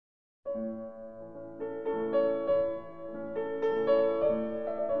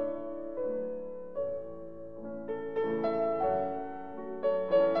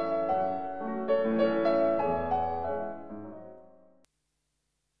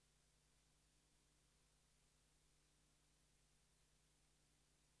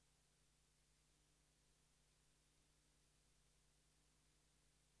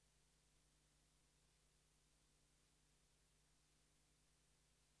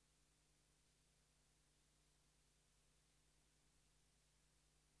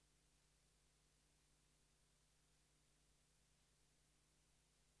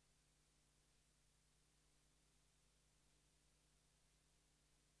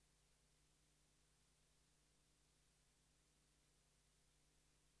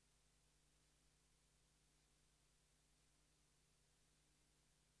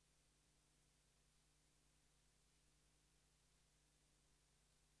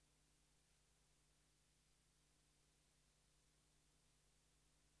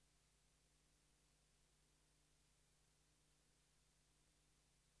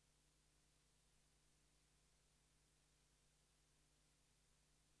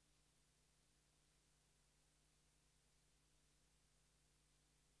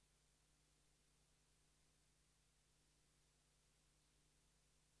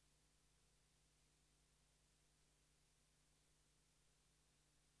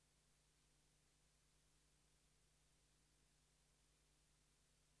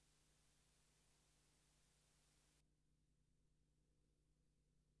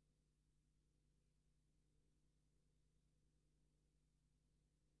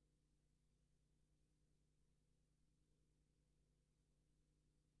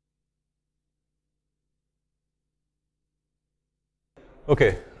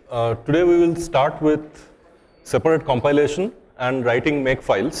Okay, today we will start with separate compilation and writing make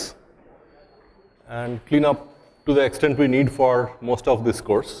files and clean up to the extent we need for most of this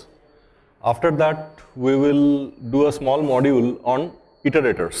course. After that, we will do a small module on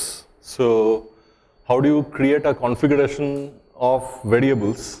iterators. So, how do you create a configuration of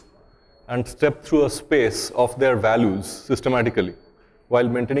variables and step through a space of their values systematically while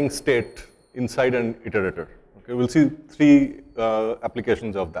maintaining state inside an iterator. Okay, we'll see three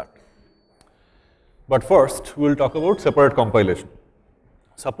applications of that. But first, we'll talk about separate compilation.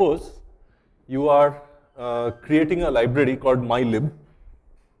 Suppose you are creating a library called mylib,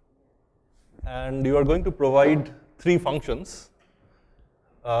 and you are going to provide three functions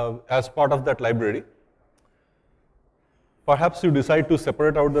as part of that library. Perhaps you decide to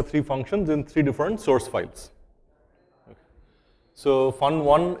separate out the three functions in three different source files. Okay. So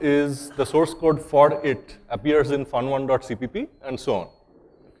fun1 is the source code for it appears in fun1.cpp and so on.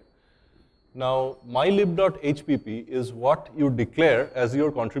 Okay. Now mylib.hpp is what you declare as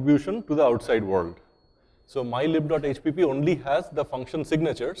your contribution to the outside world. So mylib.hpp only has the function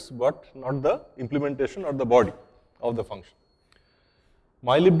signatures, but not the implementation or the body of the function.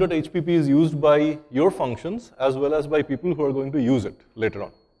 Mylib.hpp is used by your functions as well as by people who are going to use it later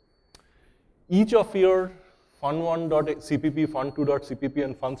on. Each of your fun1.cpp, fun2.cpp,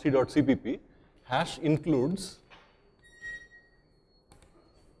 and fun3.cpp hash includes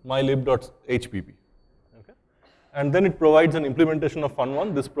mylib.hpp. Okay? And then it provides an implementation of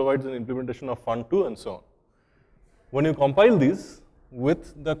fun1, this provides an implementation of fun2, and so on. When you compile these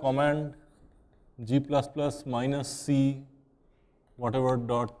with the command g++ -c whatever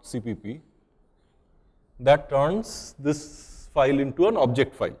 .cpp, that turns this file into an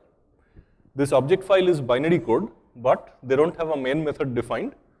object file. This object file is binary code, but they don't have a main method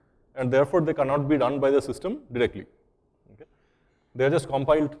defined, and therefore they cannot be run by the system directly. Okay? They are just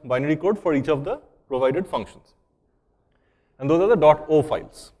compiled binary code for each of the provided functions. And those are the .o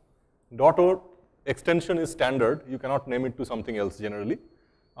files. .o extension is standard. You cannot name it to something else generally,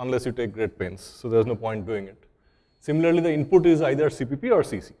 unless you take great pains. So there's no point doing it. Similarly, the input is either CPP or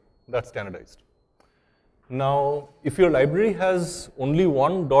CC. That's standardized. Now, if your library has only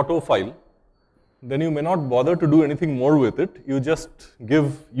one .o file, then you may not bother to do anything more with it. You just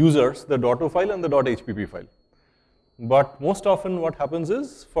give users the .o file and the .hpp file. But most often what happens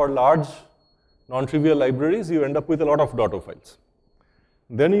is, for large non-trivial libraries, you end up with a lot of .o files.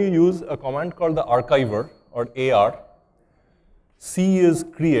 Then you use a command called the archiver, or AR. C is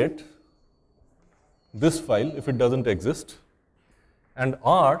create this file if it doesn't exist, and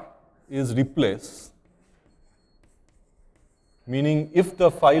R is replace, meaning if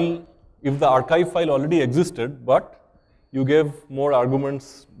the archive file already existed, but you gave more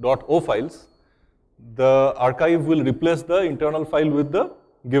arguments .o files, the archive will replace the internal file with the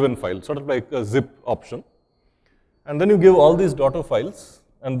given file, sort of like a zip option. And then you give all these .o files,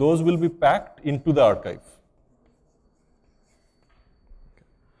 and those will be packed into the archive.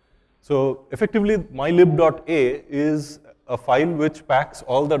 So effectively, mylib.a is a file which packs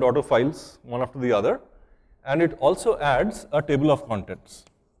all the .o files one after the other, and it also adds a table of contents.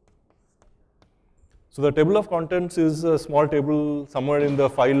 So the table of contents is a small table somewhere in the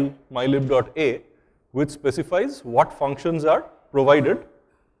file mylib.a, which specifies what functions are provided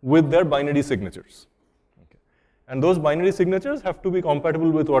with their binary signatures. Okay. And those binary signatures have to be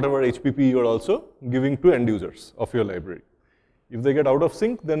compatible with whatever HPP you are also giving to end users of your library. If they get out of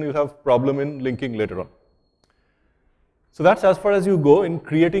sync, then you'll have problem in linking later on. So that's as far as you go in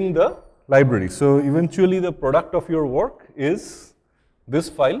creating the library. So eventually the product of your work is this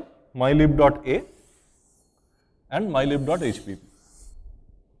file, mylib.a and mylib.hpp.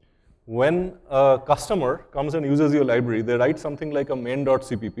 When a customer comes and uses your library, they write something like a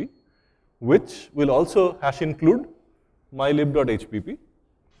main.cpp, which will also hash include mylib.hpp.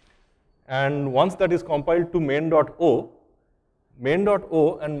 And once that is compiled to main.o,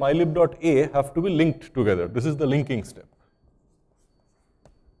 main.o and mylib.a have to be linked together. This is the linking step.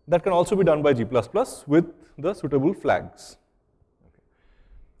 That can also be done by G++ with the suitable flags. Okay.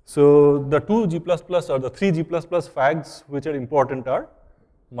 So the two G++ or the three G++ flags which are important are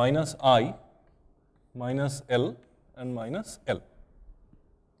 -i, -l, and -l. Okay.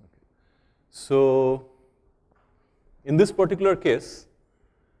 So in this particular case,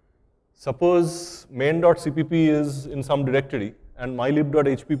 suppose main.cpp is in some directory and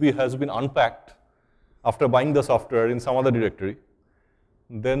mylib.hpp has been unpacked after buying the software in some other directory,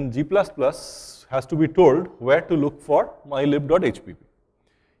 then G++ has to be told where to look for mylib.hpp.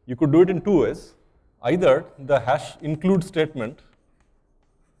 You could do it in two ways. Either the hash include statement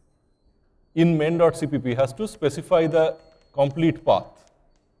in main.cpp has to specify the complete path.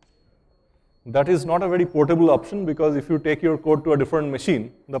 That is not a very portable option because if you take your code to a different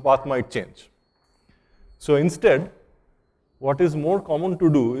machine, the path might change. So instead, what is more common to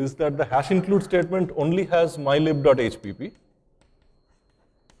do is that the hash include statement only has mylib.hpp,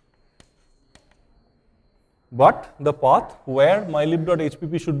 but the path where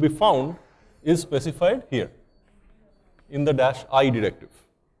mylib.hpp should be found is specified here in the -i directive.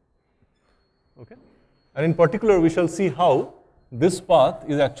 Okay? And in particular, we shall see how this path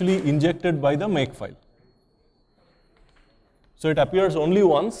is actually injected by the makefile. So it appears only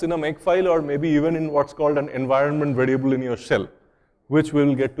once in a makefile or maybe even in what's called an environment variable in your shell, which we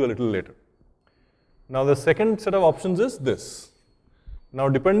will get to a little later. Now the second set of options is this. Now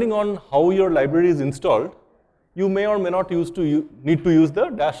depending on how your library is installed, you may or may not need to use the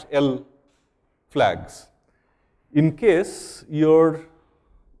 -l flags. In case your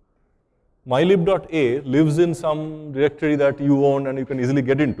mylib.a lives in some directory that you own and you can easily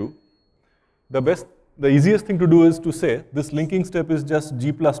get into, the easiest thing to do is to say this linking step is just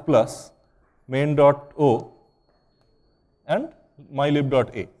g++ main.o and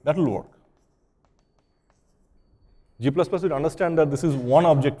mylib.a. That will work. G++ will understand that this is one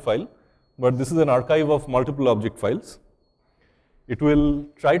object file, but this is an archive of multiple object files. It will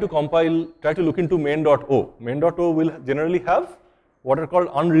try to look into main.o. Main.o will generally have what are called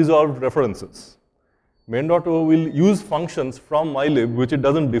unresolved references. Main.o will use functions from mylib which it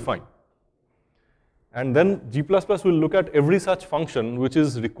doesn't define. And then G++ will look at every such function which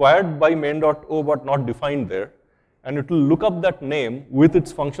is required by main.o but not defined there, and it will look up that name with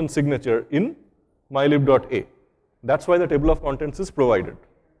its function signature in mylib.a. That's why the table of contents is provided.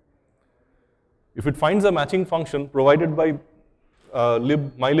 If it finds a matching function provided by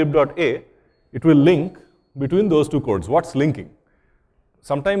mylib.a, it will link between those two codes. What's linking?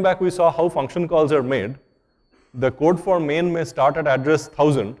 Sometime back we saw how function calls are made. The code for main may start at address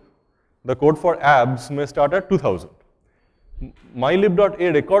 1000. The code for abs may start at 2000.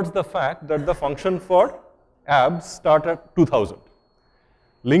 Mylib.a records the fact that the function for abs start at 2000.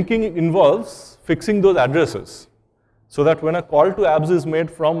 Linking involves fixing those addresses so that when a call to abs is made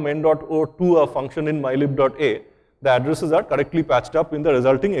from main.o to a function in mylib.a, the addresses are correctly patched up in the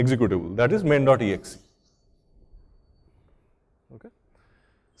resulting executable, that is main.exe. Okay?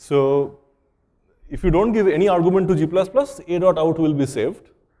 So if you don't give any argument to G++, a.out will be saved.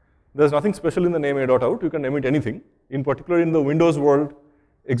 There's nothing special in the name a.out, you can name it anything. In particular, in the Windows world,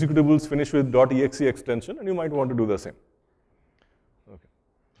 executables finish with .exe extension, and you might want to do the same. Okay.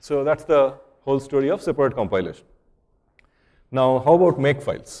 So that's the whole story of separate compilation. Now, how about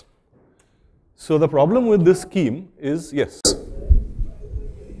makefiles? So the problem with this scheme is, yes.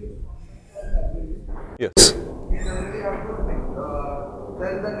 Yes. We generally have to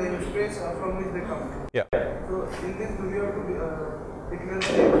tell the namespace from which they come. Yeah. So in this, do we have to declare the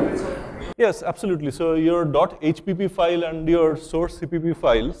namespace of? Yes, absolutely. So your .hpp file and your source CPP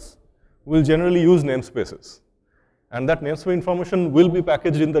files will generally use namespaces. And that namespace information will be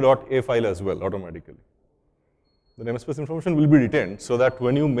packaged in the .a file as well automatically. The namespace information will be retained so that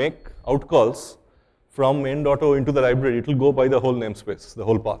when you make outcalls from main.o into the library, it will go by the whole namespace, the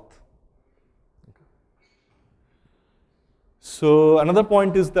whole path. Okay. So another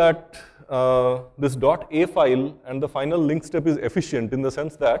point is that this .a file and the final link step is efficient in the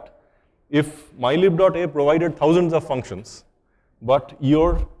sense that if mylib.a provided thousands of functions, but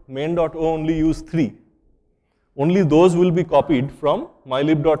your main.o only use 3, only those will be copied from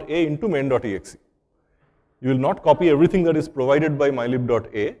mylib.a into main.exe. You will not copy everything that is provided by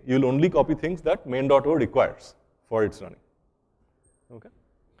mylib.a, you will only copy things that main.o requires for its running. Okay?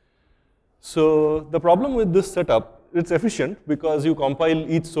 So the problem with this setup, it's efficient because you compile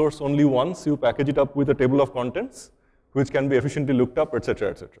each source only once, you package it up with a table of contents, which can be efficiently looked up,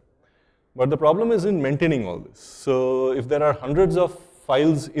 etc., etc. But the problem is in maintaining all this. So if there are hundreds of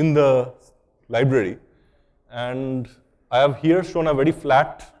files in the library, and I have here shown a very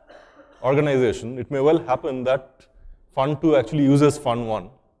flat organization, it may well happen that fun2 actually uses fun1.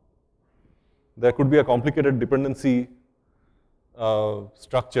 There could be a complicated dependency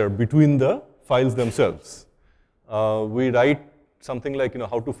structure between the files themselves. We write something like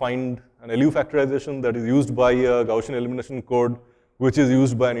how to find an LU factorization that is used by a Gaussian elimination code, which is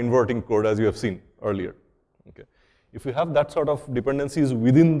used by an inverting code, as you have seen earlier. Okay. If you have that sort of dependencies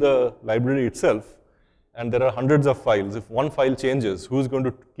within the library itself, and there are hundreds of files, if one file changes, who's going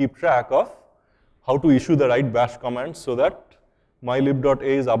to keep track of how to issue the right bash commands so that mylib.a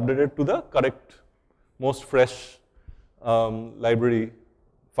is updated to the correct, most fresh library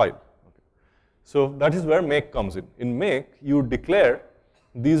file. Okay. So that is where make comes in. In make, you declare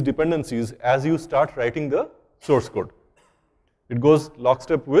these dependencies as you start writing the source code. It goes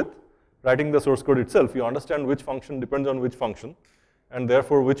lockstep with writing the source code itself. You understand which function depends on which function, and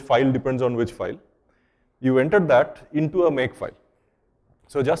therefore which file depends on which file. You enter that into a make file.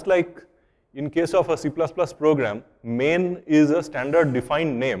 So just like in case of a C++ program, main is a standard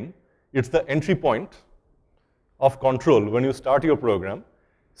defined name. It's the entry point of control when you start your program.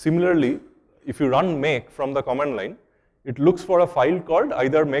 Similarly, if you run make from the command line, it looks for a file called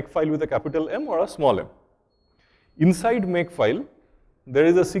either makefile with a capital M or a small m. Inside makefile, there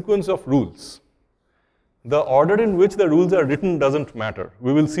is a sequence of rules. The order in which the rules are written doesn't matter.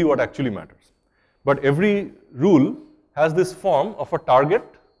 We will see what actually matters. But every rule has this form of a target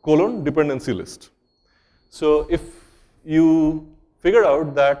colon dependency list. So if you figure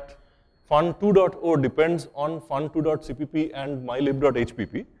out that fun2.o depends on fun2.cpp and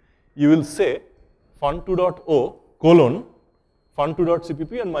mylib.hpp, you will say fun2.o colon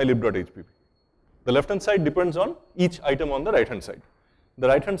fun2.cpp and mylib.hpp. The left-hand side depends on each item on the right-hand side. The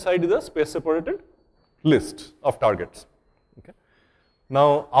right-hand side is a space-separated list of targets. Okay.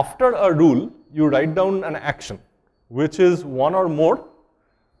 Now, after a rule, you write down an action, which is one or more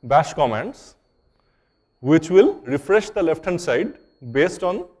bash commands, which will refresh the left-hand side based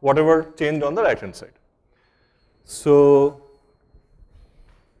on whatever changed on the right-hand side. So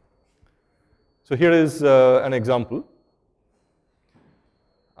here is an example.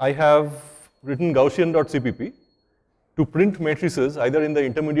 I have written Gaussian.cpp to print matrices either in the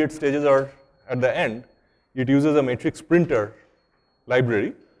intermediate stages or at the end. It uses a matrix printer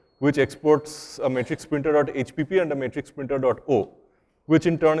library, which exports a matrix printer.hpp and a matrix printer.o, which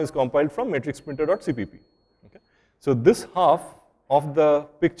in turn is compiled from matrix printer.cpp. Okay. So this half of the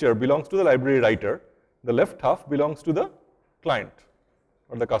picture belongs to the library writer. The left half belongs to the client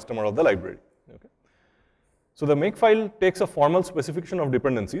or the customer of the library. Okay. So the makefile takes a formal specification of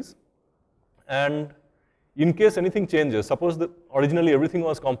dependencies, and in case anything changes, suppose that originally everything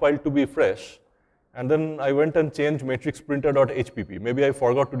was compiled to be fresh, and then I went and changed matrix printer.hpp. Maybe I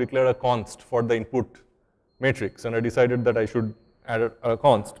forgot to declare a const for the input matrix, and I decided that I should add a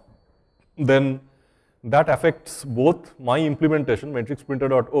const. Then that affects both my implementation, matrix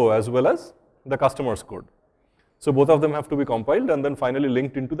printer.o, as well as the customer's code. So both of them have to be compiled and then finally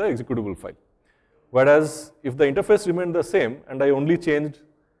linked into the executable file. Whereas if the interface remained the same and I only changed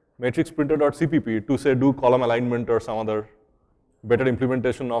matrix printer.cpp to say do column alignment or some other better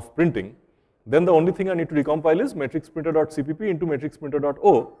implementation of printing, then the only thing I need to recompile is matrix printer.cpp into matrix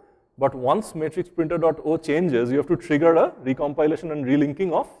printer.o. But once matrix printer.o changes, you have to trigger a recompilation and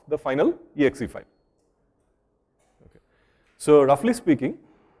relinking of the final exe file. Okay. So roughly speaking,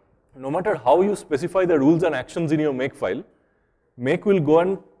 no matter how you specify the rules and actions in your make file, make will go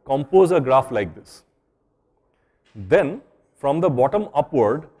and compose a graph like this. Then from the bottom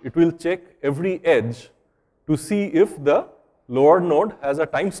upward, it will check every edge to see if the lower node has a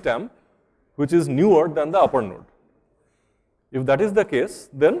timestamp which is newer than the upper node. If that is the case,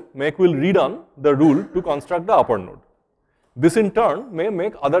 then make will rerun the rule to construct the upper node. This in turn may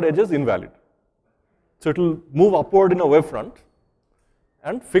make other edges invalid. So it will move upward in a wave front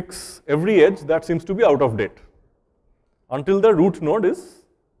and fix every edge that seems to be out of date until the root node is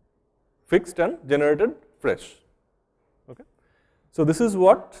fixed and generated fresh. Okay. So this is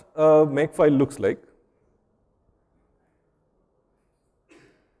what a make file looks like.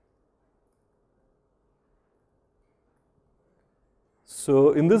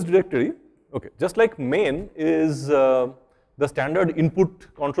 So in this directory, okay, just like main is the standard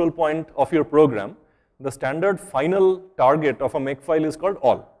input control point of your program, the standard final target of a make file is called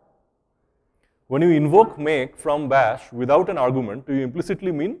all. When you invoke make from bash without an argument, you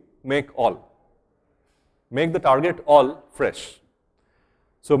implicitly mean make all. Make the target all fresh.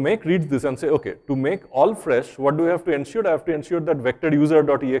 So make reads this and say, okay, to make all fresh, what do I have to ensure? I have to ensure that vector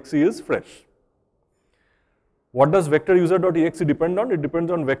user.exe is fresh. What does vector user.exe depend on? It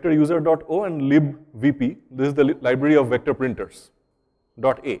depends on vector user.o and libvp. This is the library of vector printers,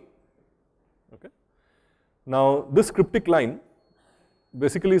 .a. Okay. Now, this cryptic line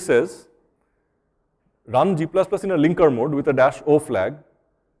basically says, run G++ in a linker mode with a -o flag.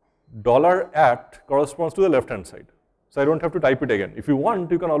 $@ corresponds to the left-hand side. So I don't have to type it again. If you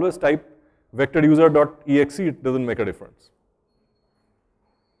want, you can always type vector user.exe, it doesn't make a difference.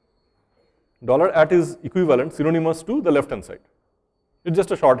 $@ is equivalent, synonymous to the left-hand side. It's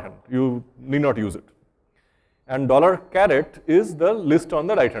just a shorthand. You need not use it. And $caret is the list on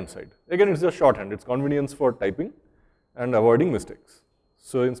the right-hand side. Again, it's just shorthand. It's convenience for typing and avoiding mistakes.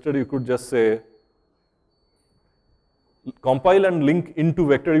 So instead, you could just say, compile and link into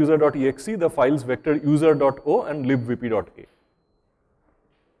vector user.exe the files vector user.o and libvp.a. Okay.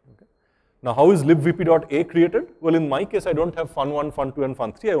 Now, how is libvp.a created? Well, in my case, I don't have fun1, fun2, and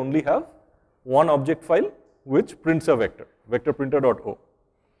fun3. I only have one object file which prints a vector, vectorprinter.o.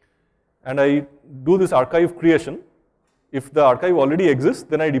 And I do this archive creation. If the archive already exists,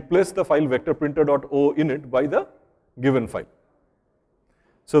 then I replace the file vectorprinter.o in it by the given file.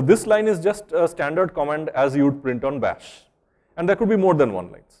 So this line is just a standard command as you would print on bash. And there could be more than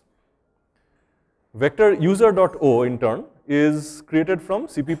one lines. Vectoruser.o in turn is created from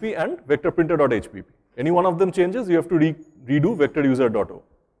cpp and vectorprinter.hpp. Any one of them changes, you have to redo vectoruser.o.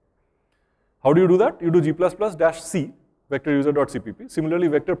 How do you do that? You do g++-c vectoruser.cpp. Similarly,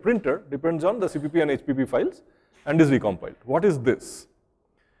 vectorprinter depends on the cpp and hpp files and is recompiled. What is this?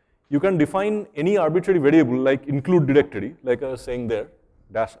 You can define any arbitrary variable like include directory, like I was saying there,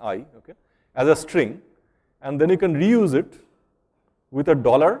 -i, okay, as a string, and then you can reuse it with a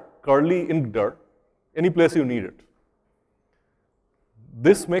 $curly incdir any place you need it.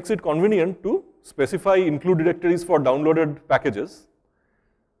 This makes it convenient to specify include directories for downloaded packages,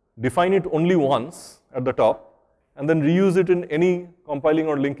 define it only once at the top, and then reuse it in any compiling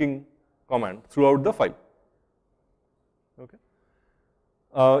or linking command throughout the file. Okay.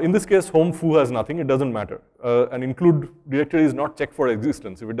 In this case, home foo has nothing, it doesn't matter. An include directory is not checked for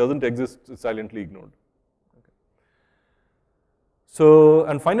existence. If it doesn't exist, it's silently ignored. Okay. So,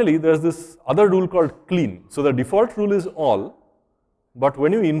 and finally, there's this other rule called clean. So the default rule is all, but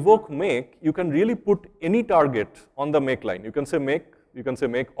when you invoke make, you can really put any target on the make line. You can say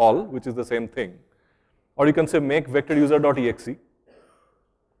make all, which is the same thing. Or you can say make vectoruser.exe.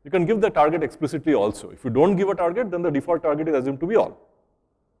 You can give the target explicitly also. If you don't give a target, then the default target is assumed to be all.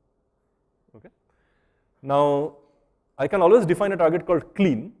 Okay. Now, I can always define a target called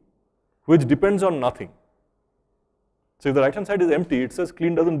clean, which depends on nothing. So if the right hand side is empty, it says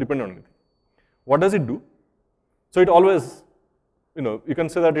clean doesn't depend on anything. What does it do? So it always, you can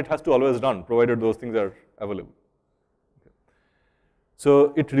say that it has to always run, provided those things are available. Okay.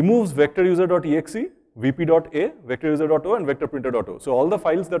 So it removes vectoruser.exe, vp.a, vectoruser.o, and vectorprinter.o. So all the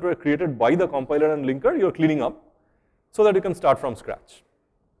files that were created by the compiler and linker, you're cleaning up so that you can start from scratch.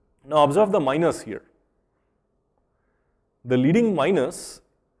 Now observe the minus here. The leading minus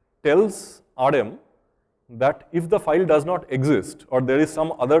tells RM that if the file does not exist or there is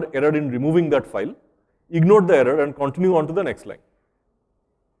some other error in removing that file, ignore the error and continue on to the next line.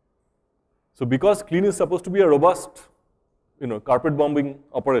 So because clean is supposed to be a robust, carpet bombing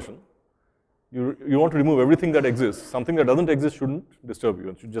operation, you want to remove everything that exists. Something that doesn't exist shouldn't disturb you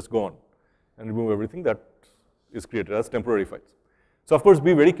and should just go on and remove everything that is created as temporary files. So of course,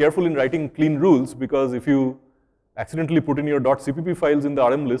 be very careful in writing clean rules, because if you accidentally put in your .cpp files in the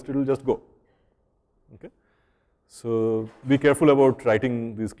RM list, it will just go. Okay? So be careful about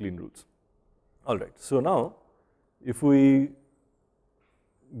writing these clean rules. All right, so now if we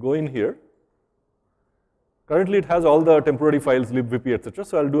go in here, currently it has all the temporary files, libvp, etc.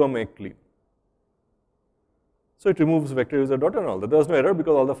 So I'll do a make clean. So it removes vectoruser dot and all that. There was no error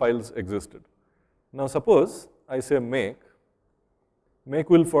because all the files existed. Now suppose I say make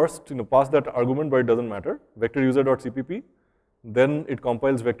will first pass that argument, but it doesn't matter, vectoruser.cpp, then it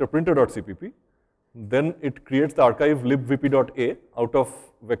compiles vectorprinter.cpp, then it creates the archive libvp.a out of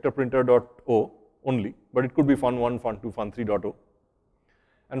vectorprinter.o only, but it could be fun1, fun2, fun3.o.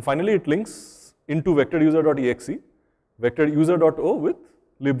 And finally it links into vectoruser.exe, vectoruser.o with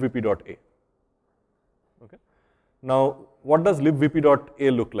libvp.a. Okay. Now what does libvp.a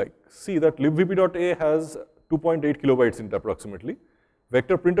look like? See that libvp.a has 2.8 kilobytes in it approximately.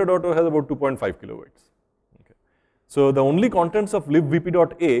 Vectorprinter.o has about 2.5 kilobytes. Okay. So the only contents of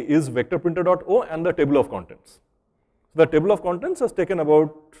libvp.a is vectorprinter.o and the table of contents. So the table of contents has taken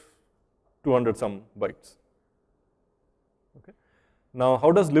about 200 some bytes. Okay. Now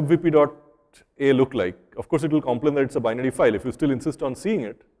how does libvp.a look like? Of course it will complain that it's a binary file. If you still insist on seeing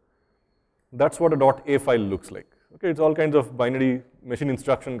it, that's what a .a file looks like. Okay, it's all kinds of binary machine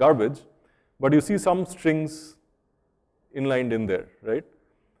instruction garbage, but you see some strings inlined in there, right?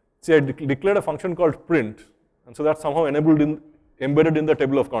 See, I declared a function called print, and so that's somehow embedded in the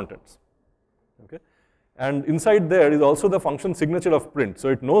table of contents. Okay, and inside there is also the function signature of print. So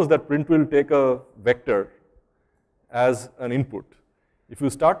it knows that print will take a vector as an input. If you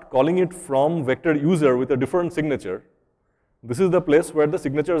start calling it from vector user with a different signature, this is the place where the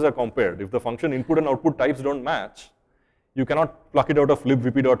signatures are compared. If the function input and output types don't match, you cannot pluck it out of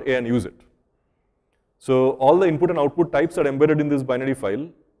libvp.a and use it. So all the input and output types are embedded in this binary file,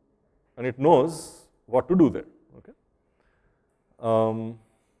 and it knows what to do there. Okay.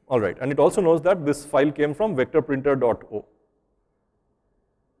 All right, and it also knows that this file came from vectorprinter.o.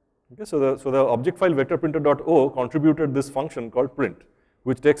 Okay, so the object file vectorprinter.o contributed this function called print,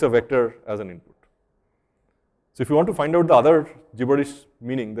 which takes a vector as an input. So if you want to find out the other gibberish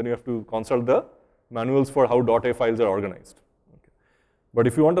meaning, then you have to consult the manuals for how .a files are organized. Okay. But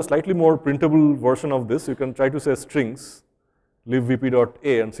if you want a slightly more printable version of this, you can try to say strings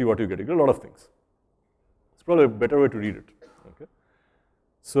libvp.a and see what you get. You get a lot of things. It's probably a better way to read it. Okay.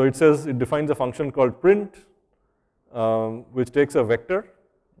 So it says it defines a function called print, which takes a vector.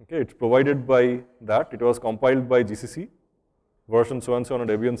 Okay. It's provided by that. It was compiled by GCC, version so and so on a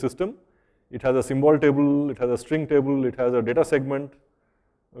Debian system. It has a symbol table, it has a string table, it has a data segment,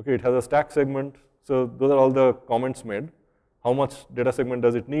 okay, it has a stack segment. So those are all the comments made. How much data segment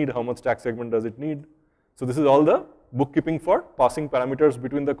does it need? How much stack segment does it need? So this is all the bookkeeping for passing parameters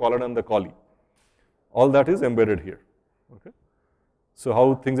between the caller and the callee. All that is embedded here. Okay. So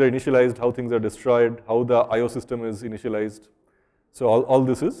how things are initialized, how things are destroyed, how the IO system is initialized. So all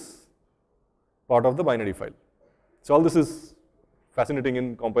this is part of the binary file. So all this is fascinating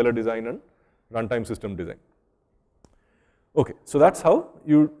in compiler design and runtime system design. Okay, so that's how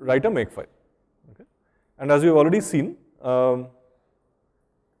you write a makefile. Okay. And as you've already seen,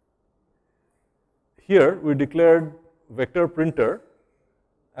 here we declared vector printer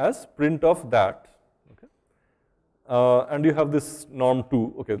as print of that. Okay. And you have this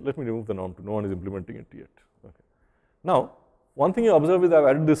norm2. Okay, let me remove the norm2. No one is implementing it yet. Okay. Now, one thing you observe is I've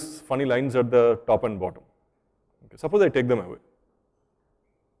added these funny lines at the top and bottom. Okay. Suppose I take them away.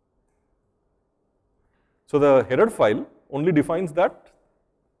 So the header file only defines that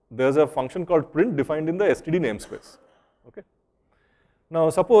there's a function called print defined in the std namespace. Okay. Now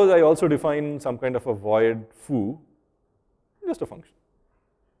suppose I also define some kind of a void foo, just a function.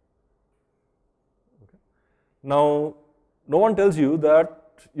 Okay. Now no one tells you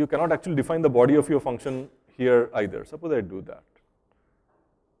that you cannot actually define the body of your function here either. Suppose I do that.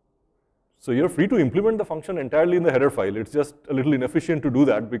 So you're free to implement the function entirely in the header file. It's just a little inefficient to do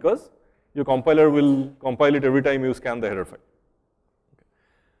that because your compiler will compile it every time you scan the header file. Okay.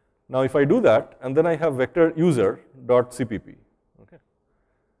 Now if I do that, and then I have vector user.cpp. Okay.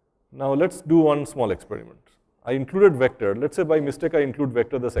 Now let's do one small experiment. I included vector. Let's say by mistake I include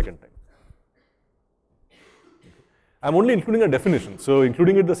vector the second time. Okay. I'm only including a definition, so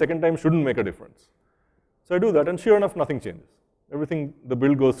including it the second time shouldn't make a difference. So I do that, and sure enough, nothing changes. Everything, the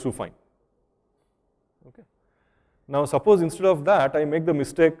build goes through fine. Okay. Now suppose instead of that, I make the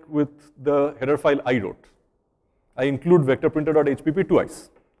mistake with the header file I wrote. I include vectorprinter.hpp twice.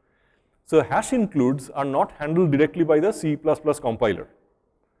 So hash includes are not handled directly by the C++ compiler.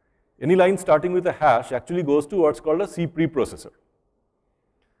 Any line starting with a hash actually goes to what's called a C preprocessor.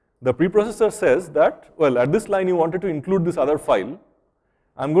 The preprocessor says that, well, at this line you wanted to include this other file.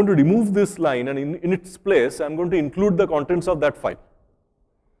 I'm going to remove this line, and in its place, I'm going to include the contents of that file.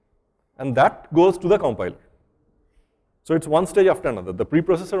 And that goes to the compiler. So it's one stage after another. The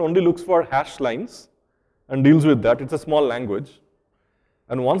preprocessor only looks for hash lines and deals with that. It's a small language.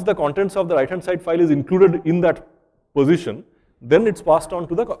 And once the contents of the right-hand side file is included in that position, then it's passed on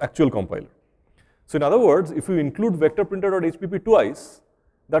to the actual compiler. So in other words, if you include vectorprinter.hpp twice,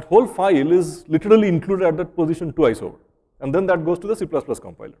 that whole file is literally included at that position twice over. And then that goes to the C++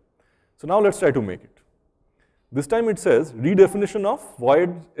 compiler. So now let's try to make it. This time it says redefinition of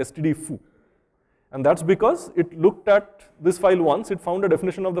void std foo. And that's because it looked at this file once, it found a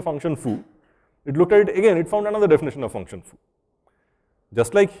definition of the function foo. It looked at it again, it found another definition of function foo.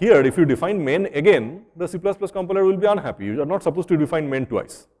 Just like here, if you define main again, the C++ compiler will be unhappy. You are not supposed to define main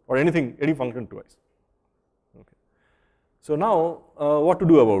twice, or anything, any function twice. Okay. So now, what to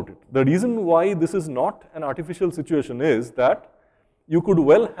do about it? The reason why this is not an artificial situation is that you could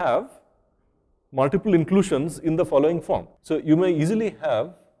well have multiple inclusions in the following form. So you may easily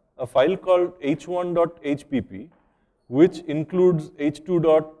have a file called h1.hpp, which includes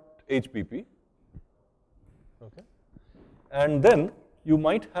h2.hpp. Okay. And then you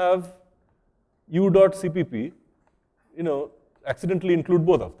might have u.cpp, accidentally include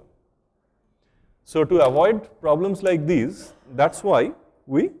both of them. So to avoid problems like these, that's why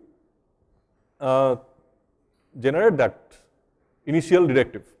we generate that initial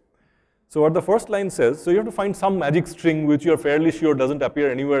directive. So what the first line says, so you have to find some magic string which you are fairly sure doesn't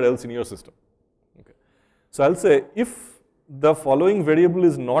appear anywhere else in your system. Okay. So I'll say if the following variable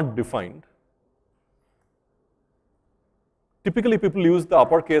is not defined, typically people use the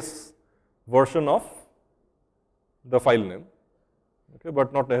uppercase version of the file name, okay,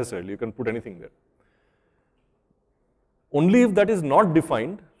 but not necessarily, you can put anything there. Only if that is not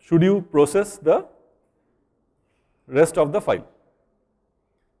defined should you process the rest of the file.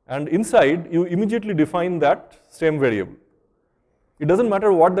 And inside, you immediately define that same variable. It doesn't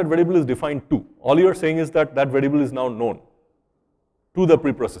matter what that variable is defined to. All you are saying is that that variable is now known. to the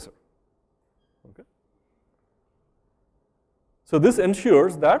preprocessor. Okay. So this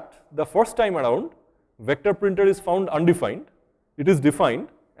ensures that the first time around, vector printer is found undefined, it is defined,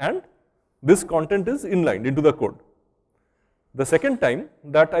 and this content is inlined into the code. The second time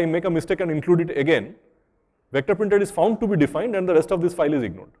that I make a mistake and include it again, vector printer is found to be defined and the rest of this file is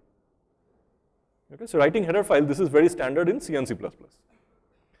ignored. Okay, so writing header file, this is very standard in C and C++.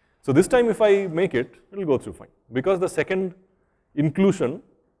 So this time if I make it, it will go through fine, because the second inclusion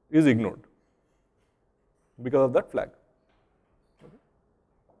is ignored because of that flag. Okay.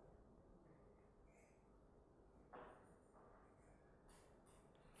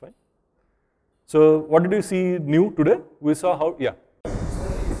 Fine. So what did you see new today? We saw how, yeah. So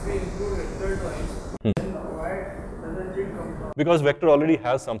if we include vector twice, then why doesn't it come down? Because vector already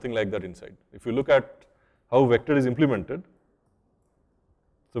has something like that inside. If you look at how vector is implemented,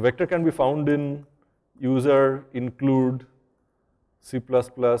 so vector can be found in user include C++, okay,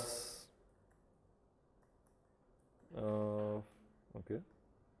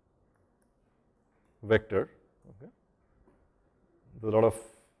 vector, okay. There's a lot of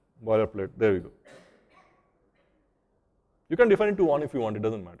boilerplate, there we go. You can define it to 1 if you want, it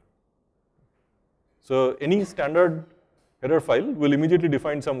doesn't matter. So any standard header file will immediately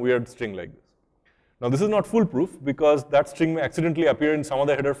define some weird string like this. Now this is not foolproof because that string may accidentally appear in some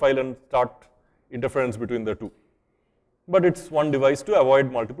other header file and start interference between the two. But it's one device to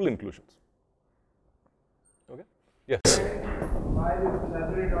avoid multiple inclusions. Okay? Yes? Why this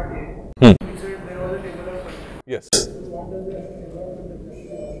library.a? You said there was a table of contents. Yes. What does the table of contents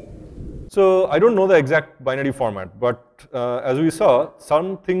show? So I don't know the exact binary format, but as we saw,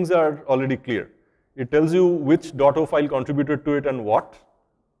 some things are already clear. It tells you which .o file contributed to it and what.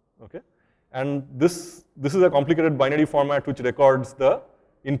 Okay? And this is a complicated binary format which records the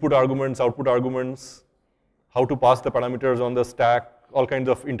input arguments, output arguments, how to pass the parameters on the stack, all kinds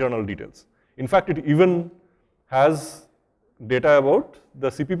of internal details. In fact, it even has data about the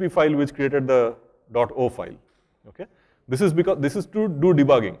CPP file which created the .o file. Okay? This is to do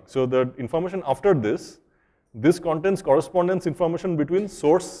debugging. So the information after this contains correspondence information between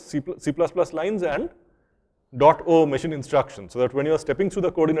source C++ lines and .o machine instructions, so that when you are stepping through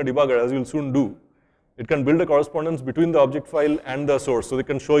the code in a debugger, as you will soon do, it can build a correspondence between the object file and the source, so they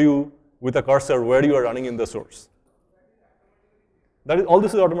can show you with a cursor where you are running in the source. That is, all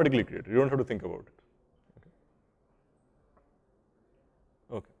this is automatically created. You don't have to think about it. Okay.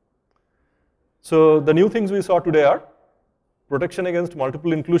 Okay. So the new things we saw today are protection against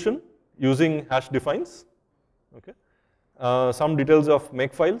multiple inclusion using hash defines. Okay. Some details of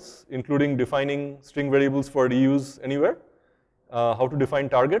makefiles, including defining string variables for reuse anywhere, how to define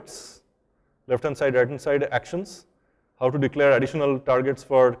targets, left-hand side, right-hand side actions, how to declare additional targets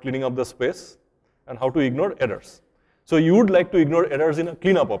for cleaning up the space, and how to ignore errors. So you would like to ignore errors in a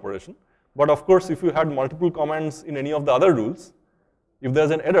cleanup operation, but of course, if you had multiple commands in any of the other rules, if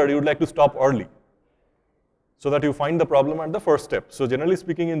there's an error, you would like to stop early so that you find the problem at the first step. So generally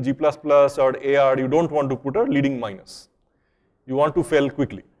speaking, in G++ or AR, you don't want to put a leading minus. You want to fail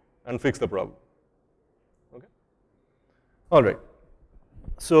quickly and fix the problem. Okay? All right.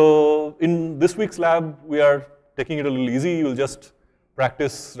 So in this week's lab, we are taking it a little easy. You'll just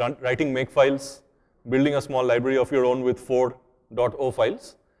practice writing makefiles, building a small library of your own with 4 .o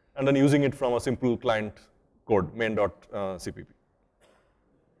files, and then using it from a simple client code, main.cpp.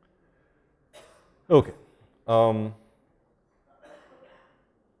 Okay.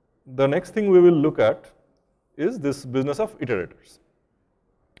 The next thing we will look at is this business of iterators.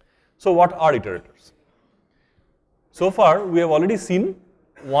 So what are iterators? So far, we have already seen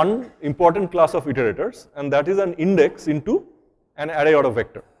one important class of iterators, and that is an index into an array or a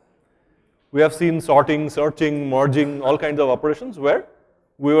vector. We have seen sorting, searching, merging, all kinds of operations where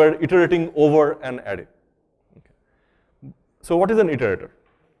we were iterating over an array. Okay. So what is an iterator?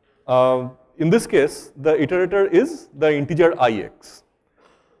 In this case, the iterator is the integer ix.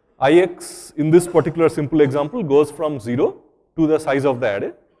 Ix, in this particular simple example, goes from 0 to the size of the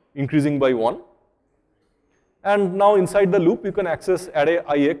array, increasing by 1. And now inside the loop, you can access array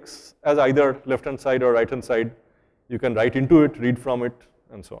ix as either left-hand side or right-hand side. You can write into it, read from it,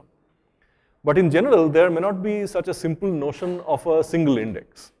 and so on. But in general, there may not be such a simple notion of a single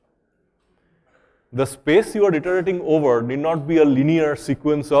index. The space you are iterating over need not be a linear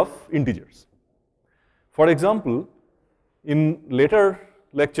sequence of integers. For example, in later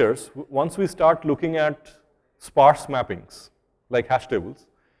lectures, once we start looking at sparse mappings, like hash tables,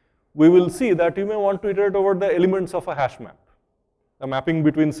 we will see that you may want to iterate over the elements of a hash map, a mapping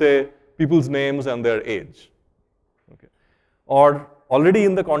between, say, people's names and their age. Okay. Or already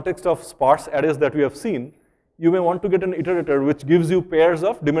in the context of sparse arrays that we have seen, you may want to get an iterator which gives you pairs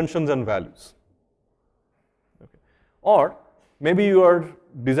of dimensions and values. Okay. Or maybe you are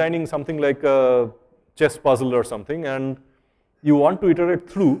designing something like a chess puzzle or something, and you want to iterate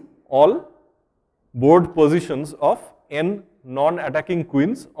through all board positions of n non-attacking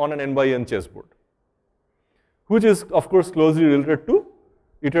queens on an n by n chessboard, which is of course closely related to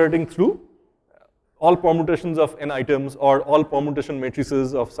iterating through all permutations of n items or all permutation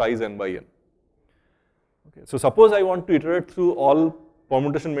matrices of size n by n. Okay, so suppose I want to iterate through all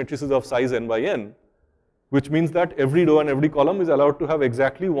permutation matrices of size n by n, which means that every row and every column is allowed to have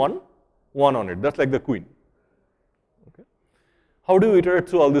exactly one on it. That's like the queen. Okay. How do you iterate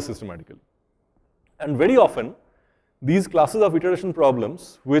through all this systematically? And very often, these classes of iteration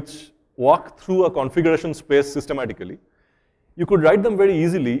problems, which walk through a configuration space systematically, you could write them very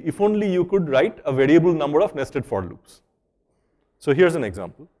easily if only you could write a variable number of nested for loops. So here's an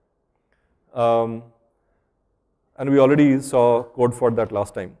example. And we already saw code for that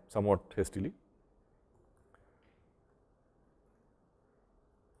last time, somewhat hastily.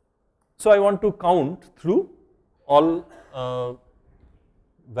 So I want to count through all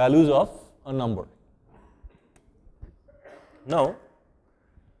values of a number. Now,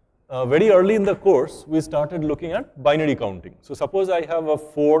 very early in the course, we started looking at binary counting. So suppose I have a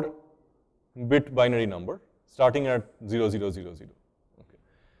 4-bit binary number starting at 0000. Okay.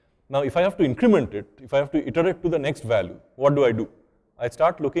 Now, if I have to increment it, if I have to iterate to the next value, what do? I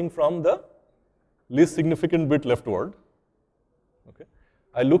start looking from the least significant bit leftward. Okay.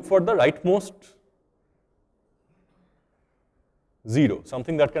 I look for the rightmost 0,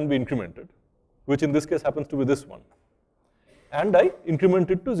 something that can be incremented, which in this case happens to be this one. And I increment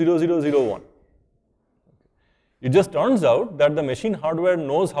it to 0001. It just turns out that the machine hardware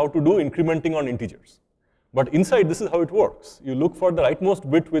knows how to do incrementing on integers. But inside, this is how it works. You look for the rightmost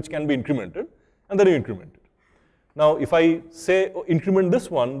bit which can be incremented, and then you increment it. Now, if I say increment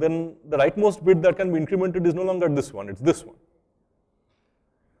this one, then the rightmost bit that can be incremented is no longer this one, it's this one.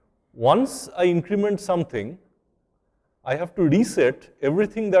 Once I increment something, I have to reset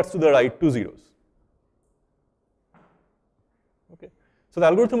everything that's to the right to zeros. Okay. So the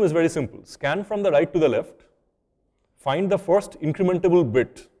algorithm is very simple. Scan from the right to the left, find the first incrementable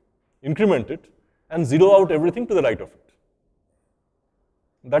bit, increment it, and zero out everything to the right of it.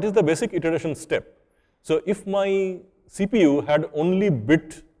 That is the basic iteration step. So if my CPU had only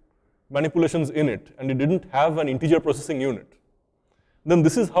bit manipulations in it, and it didn't have an integer processing unit, then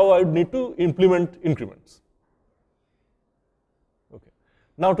this is how I would need to implement increments. Okay.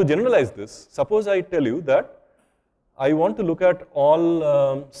 Now to generalize this, suppose I tell you that I want to look at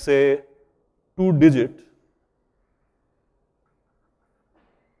all, say, 2-digit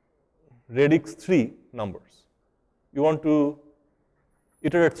radix 3 numbers. You want to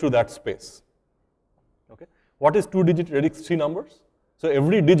iterate through that space. Okay. What is 2-digit radix 3 numbers? So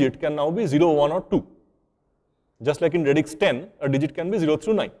every digit can now be 0, 1, or 2. Just like in radix 10, a digit can be 0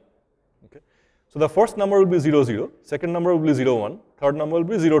 through 9. Okay. So the first number will be 0, 0, second number will be 0, 1, third number will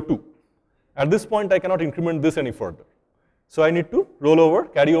be 0, 2. At this point, I cannot increment this any further. So I need to roll over,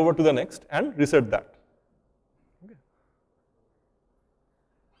 carry over to the next, and reset that. Okay.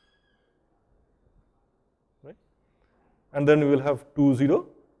 Right? And then we will have 2, 0,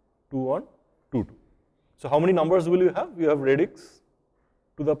 2, 1, 2, 2. So how many numbers will you have? You have radix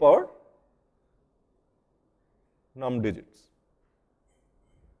to the power num digits.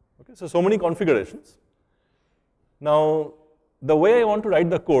 Okay, so many configurations. Now, the way I want to write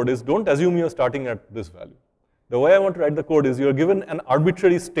the code is, don't assume you're starting at this value. The way I want to write the code is, you're given an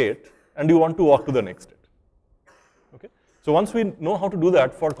arbitrary state, and you want to walk to the next state. Okay? So once we know how to do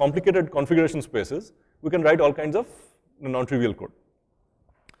that for complicated configuration spaces, we can write all kinds of non-trivial code.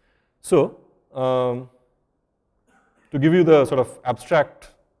 So, to give you the sort of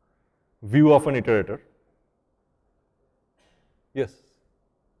abstract view of an iterator. Yes?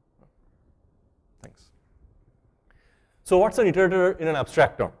 Thanks. So what's an iterator in an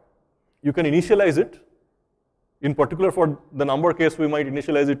abstract term? You can initialize it. In particular, for the number case, we might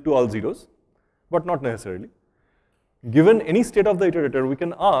initialize it to all zeros, but not necessarily. Given any state of the iterator, we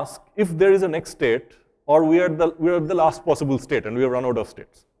can ask if there is a next state, or we are the last possible state, and we have run out of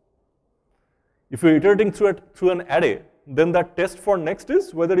states. If you're iterating through an array, then that test for next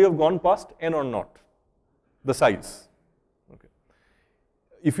is whether you have gone past n or not, the size. Okay.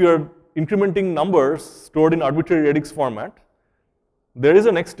 If you're incrementing numbers stored in arbitrary radix format, there is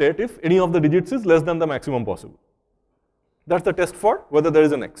a next state if any of the digits is less than the maximum possible. That's the test for whether there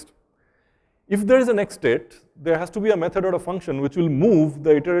is a next. If there is a next state, there has to be a method or a function which will move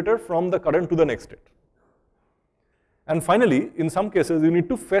the iterator from the current to the next state. And finally, in some cases, you need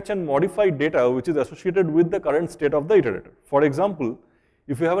to fetch and modify data which is associated with the current state of the iterator. For example,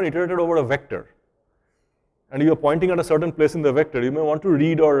 if you have an iterator over a vector, and you are pointing at a certain place in the vector, you may want to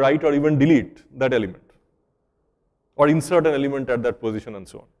read or write or even delete that element, or insert an element at that position and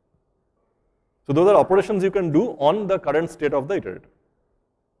so on. So those are operations you can do on the current state of the iterator.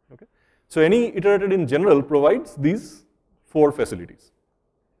 Okay? So any iterator in general provides these 4 facilities.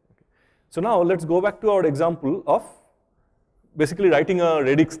 Okay. So now let's go back to our example of basically writing a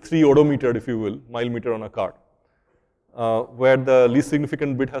radix 3 odometer, if you will, mile meter on a card, where the least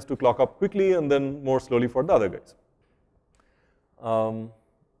significant bit has to clock up quickly and then more slowly for the other guys.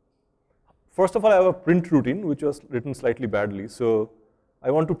 First of all, I have a print routine which was written slightly badly. So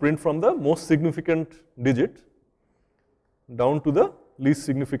I want to print from the most significant digit down to the least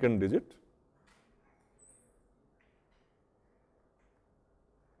significant digit.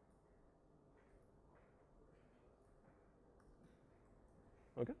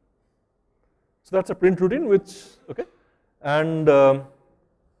 Okay. So that's a print routine which, okay. And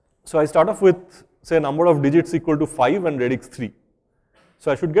so I start off with, say, a number of digits equal to 5 and radix 3.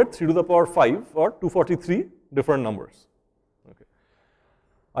 So I should get 3 to the power 5 or 243 different numbers. Okay.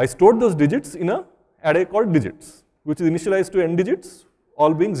 I stored those digits in an array called digits, which is initialized to n digits,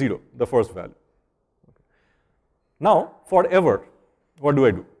 all being 0, the first value. Okay. Now, for ever, what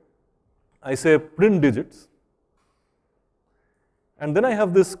do? I say print digits, and then I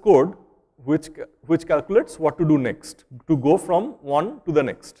have this code which calculates what to do next, to go from one to the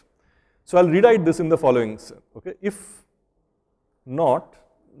next. So I'll rewrite this in the following step. Okay. If not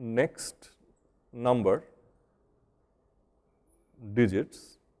next number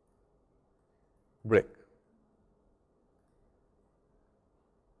digits break.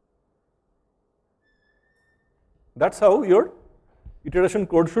 That's how your iteration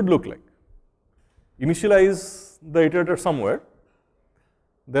code should look like. Initialize the iterator somewhere,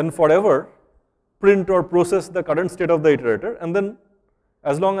 then forever print or process the current state of the iterator, and then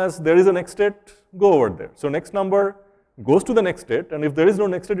as long as there is a next state, go over there. So next number goes to the next state, and if there is no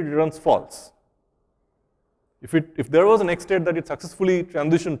next state, it returns false. If there was a next state that it successfully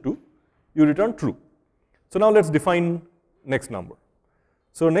transitioned to, you return true. So now let's define next number.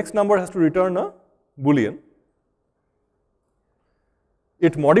 So next number has to return a Boolean.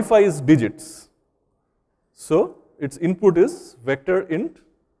 It modifies digits. So its input is vector int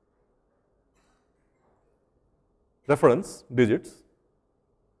reference digits.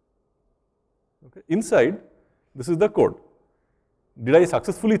 Okay. Inside, this is the code. Did I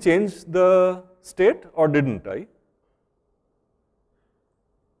successfully change the state or didn't I?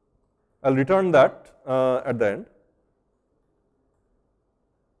 I'll return that at the end.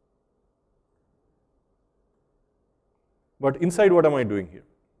 But inside, what am I doing here?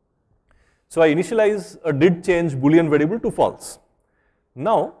 So I initialize a did change Boolean variable to false.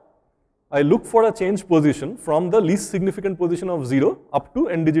 Now, I look for a change position from the least significant position of 0 up to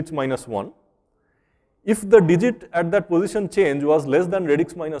n digits minus 1. If the digit at that position change was less than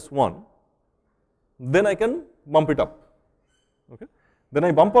radix minus 1, then I can bump it up. Okay? Then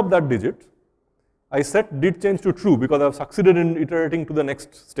I bump up that digit. I set did change to true because I have succeeded in iterating to the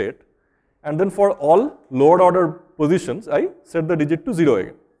next state. And then for all lower order positions, I set the digit to 0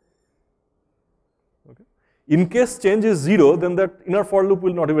 again. Okay? In case change is 0, then that inner for loop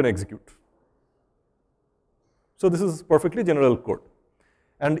will not even execute. So this is perfectly general code.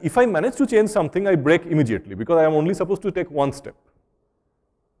 And if I manage to change something, I break immediately because I am only supposed to take one step.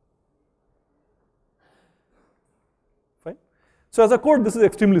 Fine. So as a code, this is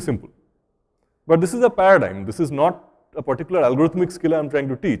extremely simple. But this is a paradigm. This is not a particular algorithmic skill I am trying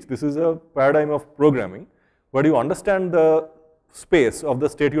to teach. This is a paradigm of programming where you understand the space of the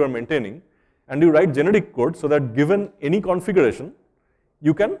state you are maintaining and you write generic code so that given any configuration,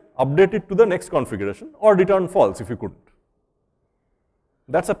 you can update it to the next configuration or return false if you couldn't.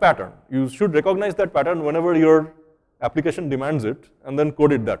 That's a pattern. You should recognize that pattern whenever your application demands it and then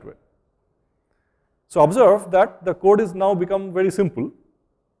code it that way. So observe that the code is now become very simple.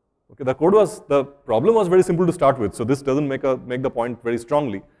 Okay, the problem was very simple to start with, so this doesn't make the point very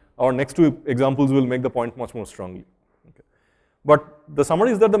strongly. Our next two examples will make the point much more strongly. Okay. But the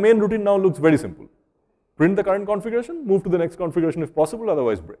summary is that the main routine now looks very simple. Print the current configuration, move to the next configuration if possible,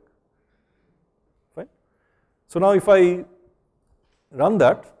 otherwise break. Fine. So now if I run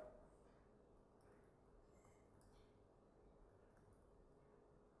that,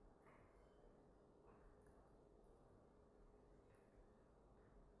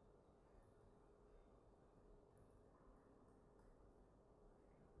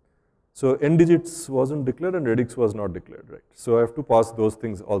 so n digits wasn't declared and radix was not declared, right? So I have to pass those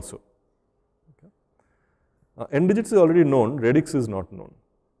things also. Okay. N digits is already known, radix is not known.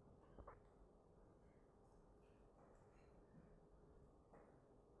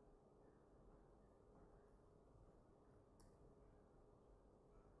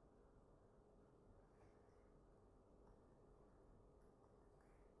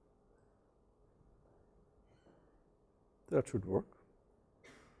 That should work.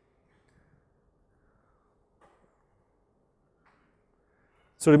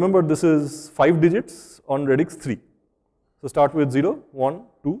 So remember, this is 5 digits on radix 3. So start with 0, 1,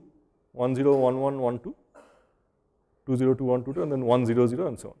 2, 1, 0, 1, 1, 1, 2, 2, 0, 2, 1, 2, 2, and then 1, 0, 0,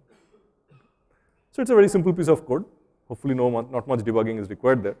 and so on. So it's a very simple piece of code. Hopefully not much debugging is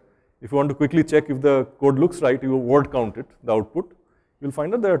required there. If you want to quickly check if the code looks right, you word count it, the output. You'll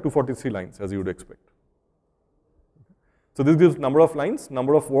find that there are 243 lines, as you would expect. So this gives number of lines,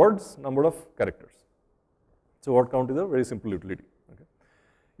 number of words, number of characters. So word count is a very simple utility. Okay.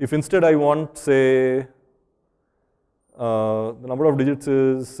 If instead I want, say, the number of digits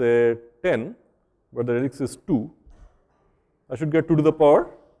is, say, 10, but the radix is 2, I should get 2 to the power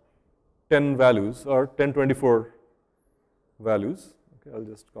 10 values, or 1024 values. Okay, I'll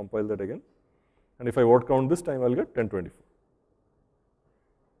just compile that again. And if I word count this time, I'll get 1024.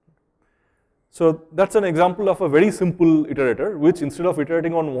 So that's an example of a very simple iterator, which instead of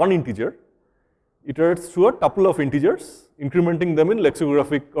iterating on one integer, iterates through a tuple of integers, incrementing them in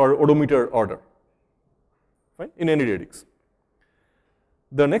lexicographic or odometer order, fine, in any radix.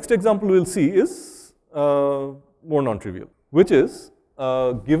 The next example we'll see is more non-trivial, which is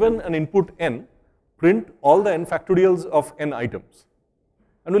given an input n, print all the n factorials of n items.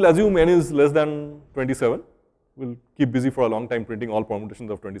 And we'll assume n is less than 27. We'll keep busy for a long time printing all permutations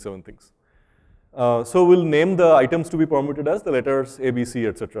of 27 things. So we'll name the items to be permuted as the letters A, B, C,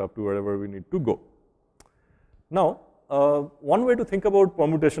 etc. up to wherever we need to go. Now, one way to think about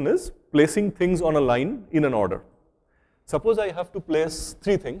permutation is placing things on a line in an order. Suppose I have to place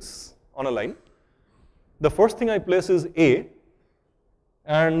 3 things on a line. The first thing I place is A,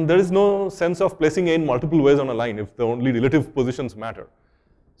 and there is no sense of placing A in multiple ways on a line if the only relative positions matter.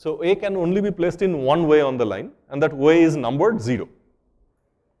 So A can only be placed in one way on the line, and that way is numbered 0.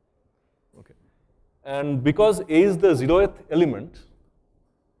 And because A is the 0th element,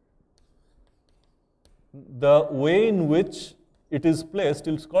 the way in which it is placed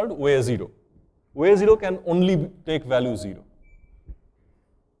is called way 0. Way 0 can only take value 0.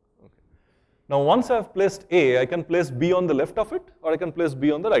 Okay. Now once I have placed A, I can place B on the left of it, or I can place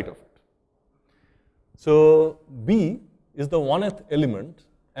B on the right of it. So B is the 1th element,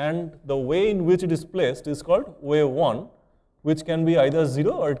 and the way in which it is placed is called way 1, which can be either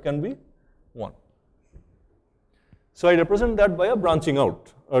 0 or it can be 1. So I represent that by a branching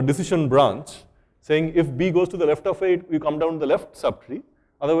out, a decision branch, saying if B goes to the left of A, you come down the left subtree.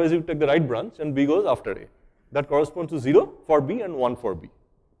 Otherwise, you take the right branch and B goes after A. That corresponds to 0 for B and 1 for B.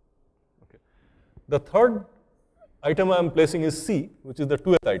 Okay. The third item I am placing is C, which is the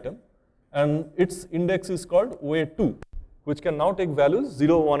 2th item, and its index is called way 2, which can now take values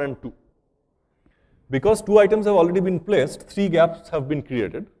 0, 1, and 2. Because 2 items have already been placed, 3 gaps have been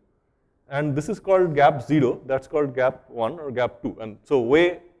created. And this is called gap 0, that's called gap 1 or gap 2. And so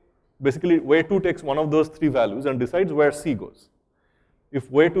basically way 2 takes one of those 3 values and decides where C goes. If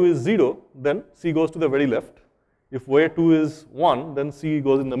way 2 is 0, then C goes to the very left. If way 2 is 1, then C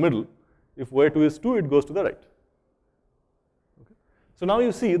goes in the middle. If way 2 is 2, it goes to the right. Okay. So now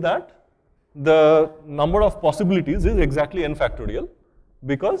you see that the number of possibilities is exactly n factorial,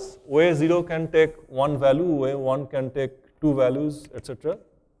 because way 0 can take 1 value, way 1 can take 2 values, etc.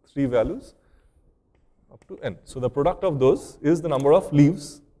 3 values up to n. So the product of those is the number of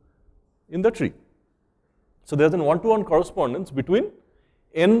leaves in the tree. So there's an one-to-one correspondence between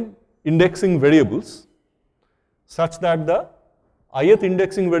n indexing variables such that the ith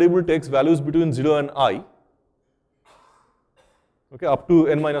indexing variable takes values between 0 and I, okay, up to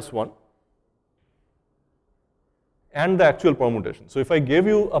n minus 1, and the actual permutation. So if I gave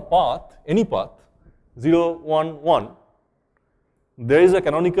you a path, any path, 0, 1, 1, there is a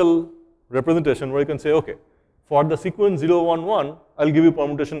canonical representation where you can say, okay, for the sequence 0, 1, 1, I'll give you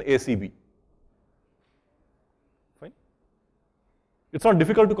permutation ACB. Fine. It's not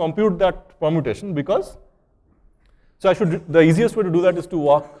difficult to compute that permutation because, so the easiest way to do that is to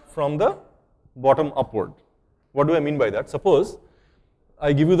walk from the bottom upward. What do I mean by that? Suppose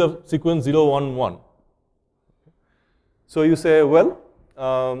I give you the sequence 0, 1, 1. So you say, well,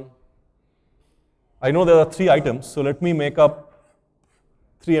 I know there are 3 items, so let me make up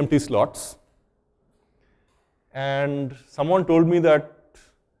 3 empty slots. And someone told me that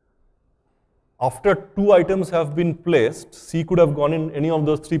after 2 items have been placed, C could have gone in any of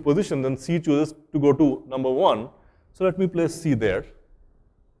those 3 positions, and C chooses to go to number 1. So let me place C there.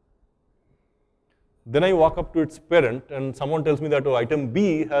 Then I walk up to its parent, and someone tells me that item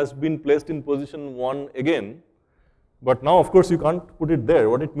B has been placed in position 1 again. But now, of course, you can't put it there.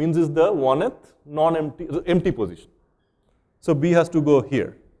 What it means is the 1th non-empty, empty position. So B has to go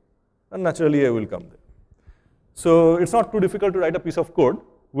here, and naturally A will come there. So it's not too difficult to write a piece of code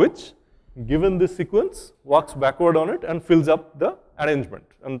which, given this sequence, walks backward on it and fills up the arrangement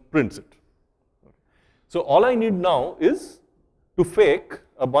and prints it. So all I need now is to fake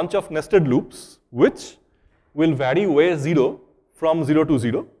a bunch of nested loops which will vary way 0 from 0 to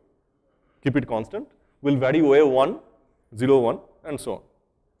 0, keep it constant, will vary way 1, 0, 1, and so on.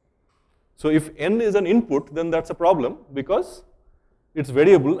 So if n is an input, then that's a problem because it's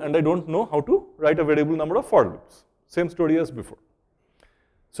variable and I don't know how to write a variable number of for loops. Same story as before.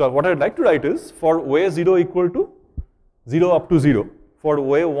 So what I'd like to write is for way 0 equal to 0 up to 0, for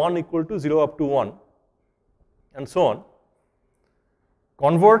way 1 equal to 0 up to 1, and so on.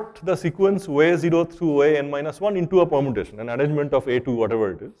 Convert the sequence way 0 through way n minus 1 into a permutation, an arrangement of A to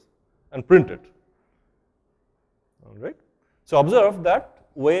whatever it is, and print it. All right. So observe that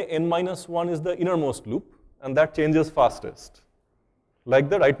way n minus 1 is the innermost loop, and that changes fastest, like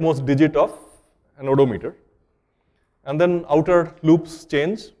the rightmost digit of an odometer. And then outer loops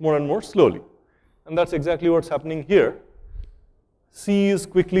change more and more slowly. And that's exactly what's happening here. C is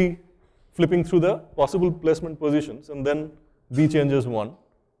quickly flipping through the possible placement positions, and then B changes 1.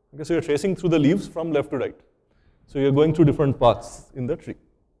 Okay, so you're tracing through the leaves from left to right. So you're going through different paths in the tree.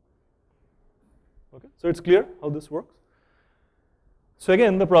 Okay, so it's clear how this works. So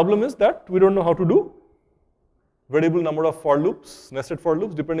again, the problem is that we don't know how to do variable number of for loops, nested for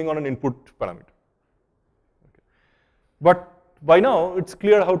loops, depending on an input parameter. Okay. But by now, it's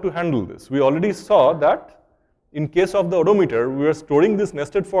clear how to handle this. We already saw that in case of the odometer, we are storing these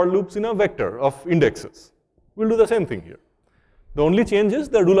nested for loops in a vector of indexes. We'll do the same thing here. The only change is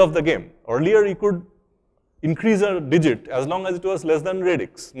the rule of the game. Earlier, you could increase a digit as long as it was less than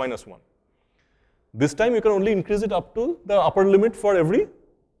radix minus 1. This time, you can only increase it up to the upper limit for every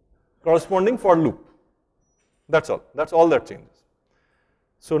corresponding for loop. That's all. That's all that changes.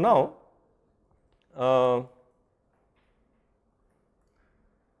 So now,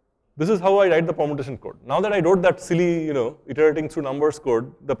 this is how I write the permutation code. Now that I wrote that silly, iterating through numbers code,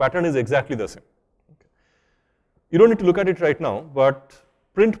 the pattern is exactly the same. Okay. You don't need to look at it right now, but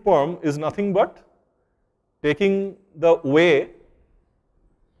print perm is nothing but taking the way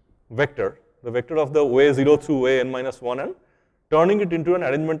vector, the vector of the way 0 through way n minus 1, and turning it into an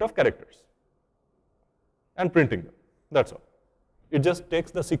arrangement of characters and printing them. That's all. It just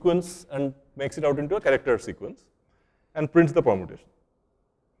takes the sequence and makes it out into a character sequence and prints the permutation.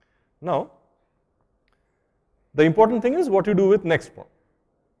 Now, the important thing is what you do with next perm.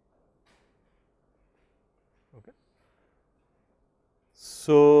 Okay.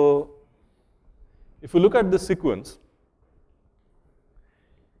 So, if you look at this sequence,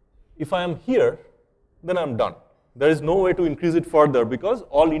 if I am here, then I'm done. There is no way to increase it further because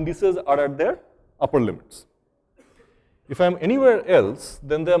all indices are at their upper limits. If I'm anywhere else,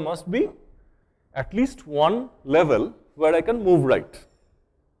 then there must be at least one level where I can move right.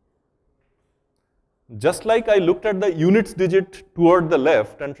 Just like I looked at the units digit toward the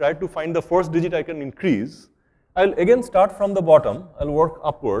left and tried to find the first digit I can increase, I'll again start from the bottom. I'll work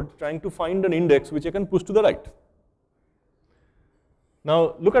upward, trying to find an index which I can push to the right.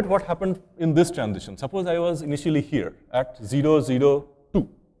 Now, look at what happened in this transition. Suppose I was initially here at 0, 0, 2.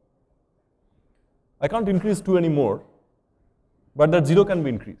 I can't increase 2 anymore, but that 0 can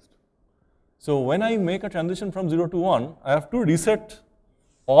be increased. So when I make a transition from 0 to 1, I have to reset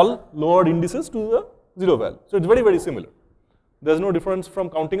all lowered indices to the 0 value. So it's very, very similar. There's no difference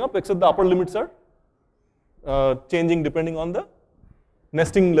from counting up except the upper limits are changing depending on the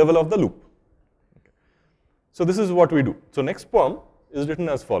nesting level of the loop. Okay. So this is what we do. So next perm is written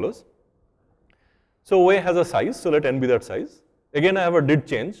as follows. So way has a size, so let n be that size. Again, I have a did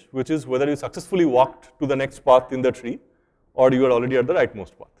change, which is whether you successfully walked to the next path in the tree or you are already at the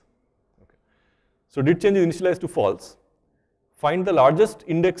rightmost path. Okay. So did change is initialized to false. Find the largest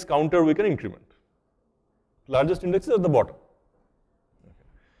index counter we can increment. Largest index is at the bottom. Okay.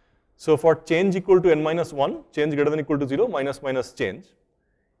 So for change equal to n minus 1, change greater than or equal to 0, minus minus change.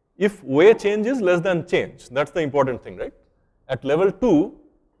 If way change is less than change, that's the important thing, right? At level 2,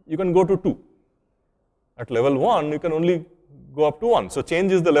 you can go to 2. At level 1, you can only go up to 1. So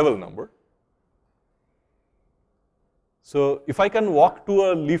change is the level number. So if I can walk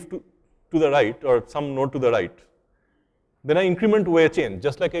to a leaf to the right or some node to the right, Then I increment way change,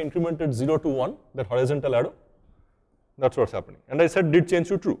 just like I incremented 0 to 1, that horizontal arrow. That's what's happening. And I said did change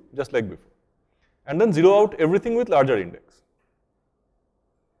to true, just like before. And then zero out everything with larger index.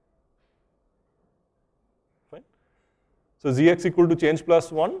 Fine. So Zx equal to change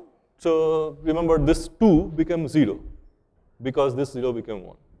plus 1. So remember this 2 became 0 because this 0 became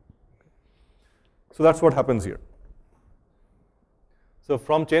 1. So that's what happens here. So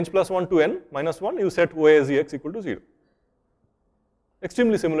from change plus 1 to n minus 1, you set OA Zx equal to 0.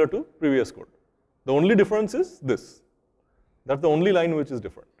 Extremely similar to previous code. The only difference is this. That's the only line which is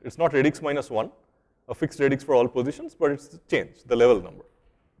different. It's not radix minus 1, a fixed radix for all positions, but it's change, the level number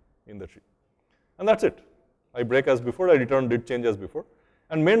in the tree. And that's it. I break as before, I return did change as before.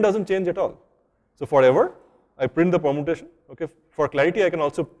 And main doesn't change at all. So forever, I print the permutation. Okay. For clarity, I can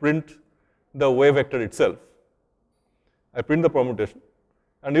also print the way vector itself. I print the permutation.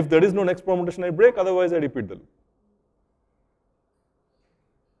 And if there is no next permutation, I break, otherwise I repeat the loop.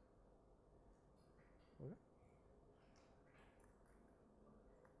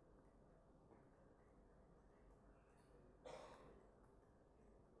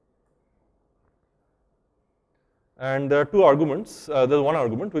 And there are two arguments. There's one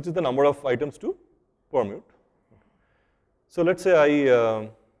argument, which is the number of items to permute. So let's say I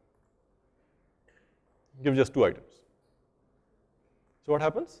give just 2 items. So what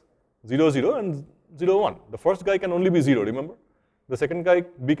happens? 0, 0 and 0, 1. The first guy can only be 0, remember? The second guy,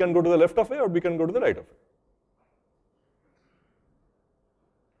 B can go to the left of A or B can go to the right of A.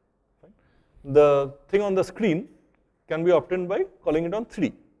 Fine. The thing on the screen can be obtained by calling it on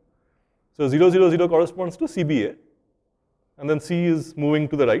 3. So 0, 0, 0 corresponds to CBA. And then C is moving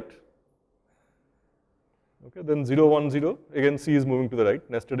to the right. Okay, then 0, 1, 0, again C is moving to the right,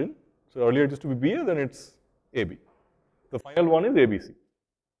 nested in. So earlier it used to be BA, then it's AB. The final one is ABC.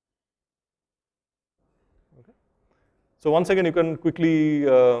 Okay. So once again, you can quickly,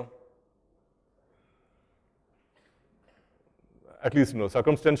 at least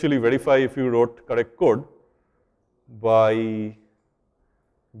circumstantially verify if you wrote correct code by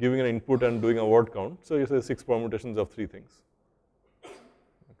giving an input and doing a word count. So you say 6 permutations of 3 things.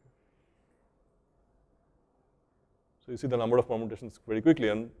 So you see the number of permutations very quickly,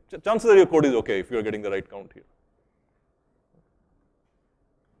 and chances are your code is okay if you are getting the right count here.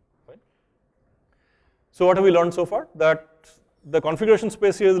 Fine. So what have we learned so far? That the configuration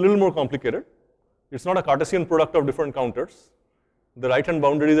space here is a little more complicated. It's not a Cartesian product of different counters. The right-hand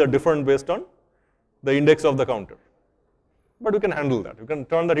boundaries are different based on the index of the counter. But you can handle that. You can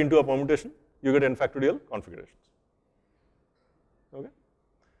turn that into a permutation. You get n factorial configurations. Okay.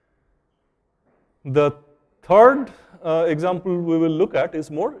 The third example we will look at is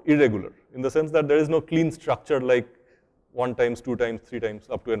more irregular, in the sense that there is no clean structure like 1 times, 2 times, 3 times,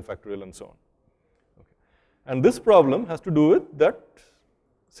 up to n factorial and so on. Okay. And this problem has to do with that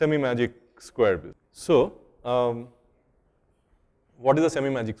semi-magic square business. So what is a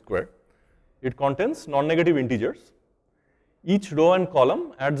semi-magic square? It contains non-negative integers. Each row and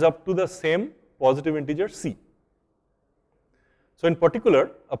column adds up to the same positive integer C. So in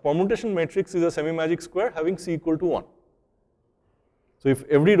particular, a permutation matrix is a semi-magic square having C equal to 1. So if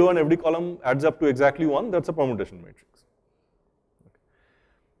every row and every column adds up to exactly 1, that's a permutation matrix. Okay.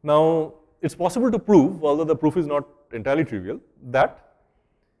 Now, it's possible to prove, although the proof is not entirely trivial, that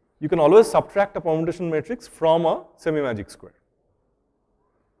you can always subtract a permutation matrix from a semi-magic square.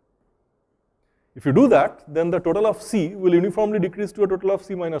 If you do that, then the total of C will uniformly decrease to a total of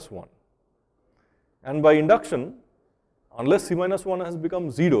C minus 1. And by induction, unless C minus 1 has become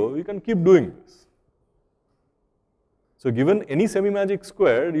 0, you can keep doing this. So given any semi-magic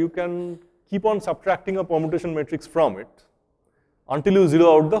square, you can keep on subtracting a permutation matrix from it until you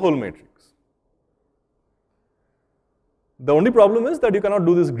zero out the whole matrix. The only problem is that you cannot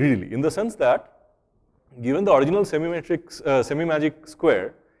do this greedily, in the sense that given the original semi-magic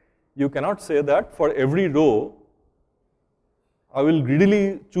square, you cannot say that for every row, I will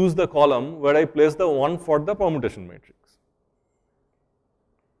greedily choose the column where I place the 1 for the permutation matrix.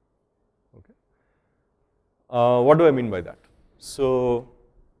 Okay. What do I mean by that? So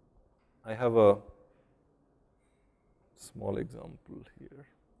I have a small example here.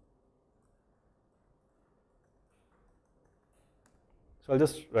 So I'll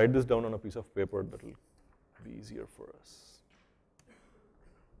just write this down on a piece of paper that will be easier for us.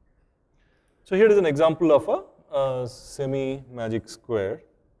 So here is an example of a semi-magic square.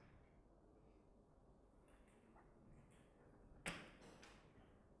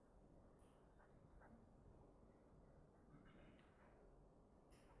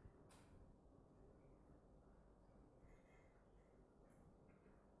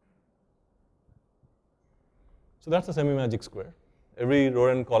 So that's a semi-magic square. Every row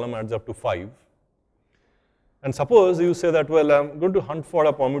and column adds up to 5. And suppose you say that, well, I'm going to hunt for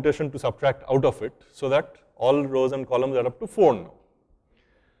a permutation to subtract out of it so that all rows and columns add up to 4 now.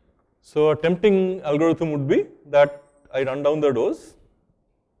 So a tempting algorithm would be that I run down the rows.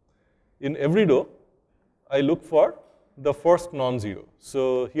 In every row, I look for the first non-zero.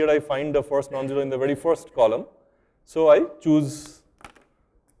 So here I find the first non-zero in the very first column. So I choose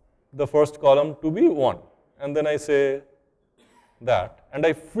the first column to be 1. And then I say that. And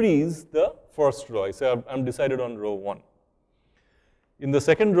I freeze the first row. I say I'm decided on row 1. In the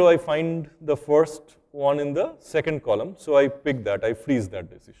second row, I find the first one in the second column. So I pick that. I freeze that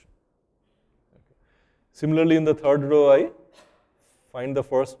decision. Okay. Similarly, in the third row, I find the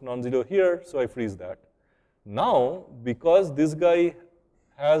first non-zero here. So I freeze that. Now, because this guy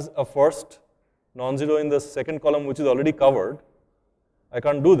has a first non-zero in the second column, which is already covered, I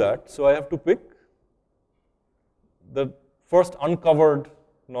can't do that. So I have to pick the first uncovered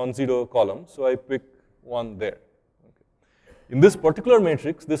non-zero column. So I pick 1 there. Okay. In this particular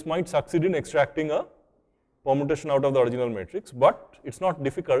matrix, this might succeed in extracting a permutation out of the original matrix, but it's not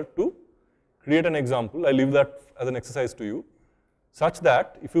difficult to create an example. I leave that as an exercise to you, such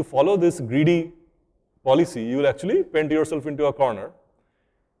that if you follow this greedy policy, you will actually paint yourself into a corner.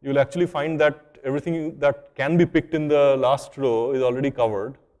 You will actually find that everything that can be picked in the last row is already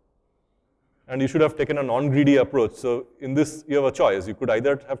covered. And you should have taken a non-greedy approach. So in this, you have a choice. You could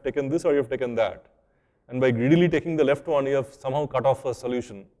either have taken this or you have taken that. And by greedily taking the left one, you have somehow cut off a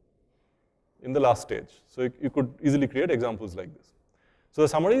solution in the last stage. So you could easily create examples like this. So the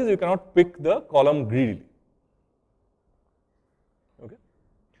summary is you cannot pick the column greedily. Okay.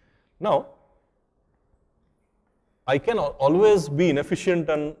 Now, I can always be inefficient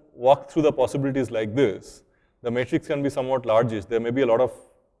and walk through the possibilities like this. The matrix can be somewhat largish. There may be a lot of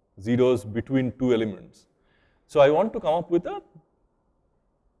zeros between 2 elements. So I want to come up with a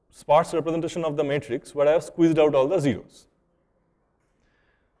sparse representation of the matrix where I have squeezed out all the zeros.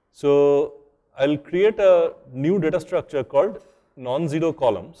 So I'll create a new data structure called non-zero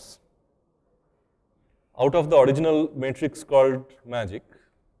columns out of the original matrix called magic,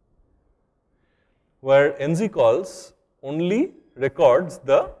 where nzcalls only records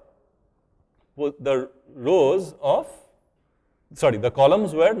the rows of, the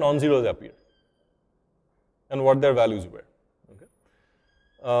columns where non-zeros appear and what their values were.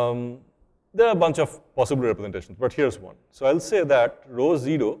 Okay. There are a bunch of possible representations, but here's one. So I'll say that row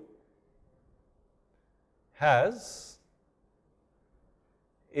 0 has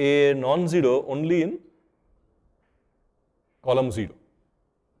a non-zero only in column 0.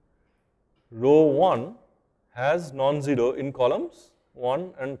 Row 1 has non-zero in columns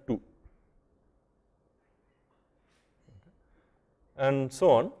 1 and 2. And so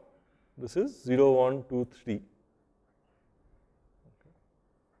on. This is 0, 1, 2, 3. Okay.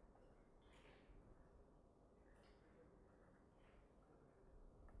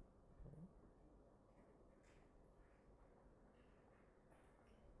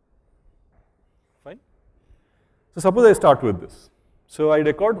 Fine. So suppose I start with this. So I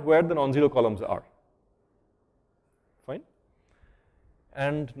record where the non-zero columns are. Fine.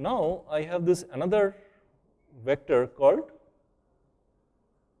 And now I have this another vector called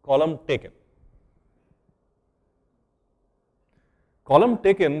column taken. Column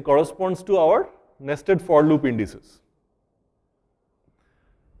taken corresponds to our nested for loop indices.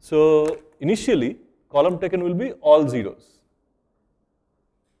 So initially, column taken will be all zeros.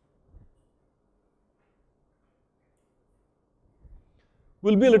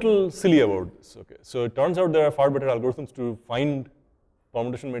 We'll be a little silly about this. Okay. So it turns out there are far better algorithms to find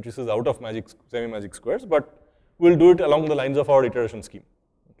permutation matrices out of semi-magic squares, but we'll do it along the lines of our iteration scheme.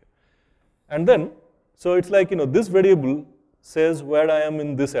 Okay. And then, so it's like, this variable says where I am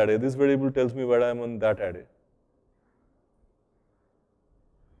in this array. This variable tells me where I am in that array. Okay.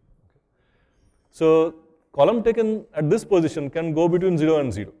 So column taken at this position can go between 0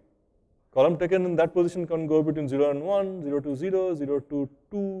 and 0. Column taken in that position can go between 0 and 1, 0 to 0, 0 to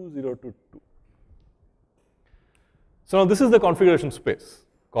 2, 0 to 2. So now this is the configuration space.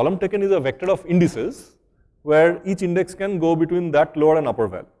 Column taken is a vector of indices where each index can go between that lower and upper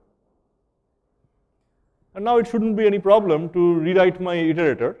value. And now it shouldn't be any problem to rewrite my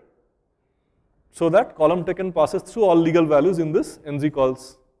iterator so that column taken passes through all legal values in this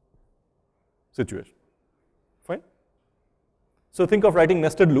nzcalls situation. Fine? So think of writing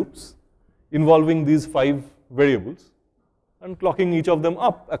nested loops involving these 5 variables and clocking each of them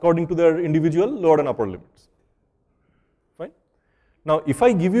up according to their individual lower and upper limits. Fine? Now, if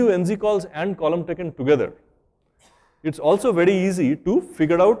I give you nzcalls and column taken together, it's also very easy to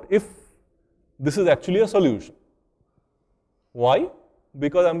figure out if this is actually a solution. Why?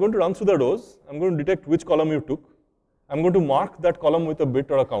 Because I'm going to run through the rows, I'm going to detect which column you took, I'm going to mark that column with a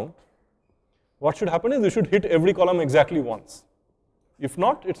bit or a count. What should happen is you should hit every column exactly once. If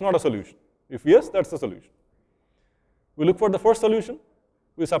not, it's not a solution. If yes, that's the solution. We look for the first solution,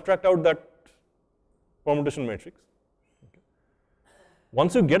 we subtract out that permutation matrix. Okay.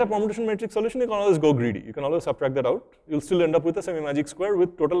 Once you get a permutation matrix solution, you can always go greedy. You can always subtract that out. You'll still end up with a semi-magic square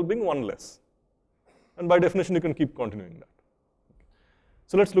with total being 1 less. And by definition, you can keep continuing that. Okay.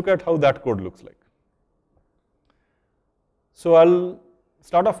 So let's look at how that code looks like. So I'll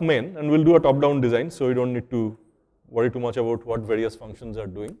start off main, and we'll do a top-down design, so you don't need to worry too much about what various functions are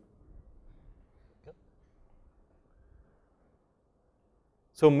doing. Okay.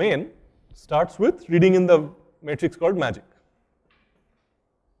 So main starts with reading in the matrix called magic.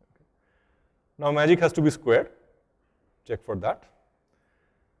 Okay. Now magic has to be squared. Check for that.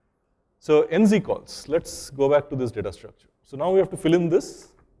 So NZ calls. Let's go back to this data structure. So now we have to fill in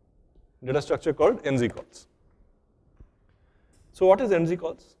this data structure called NZ calls. So what is NZ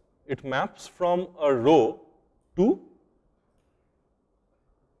calls? It maps from a row to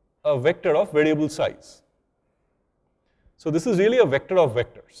a vector of variable size. So this is really a vector of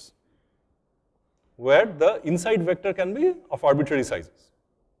vectors, where the inside vector can be of arbitrary sizes.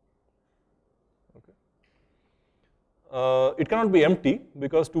 Okay. It cannot be empty,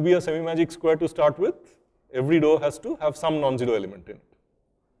 because to be a semi-magic square to start with, every row has to have some non-zero element in it.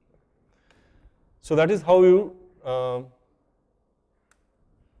 So that is how you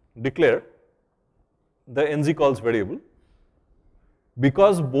declare the NZ calls variable.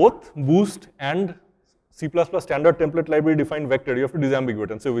 Because both Boost and C++ standard template library define vector, you have to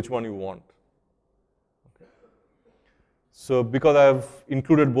disambiguate and say which one you want. Okay. So because I have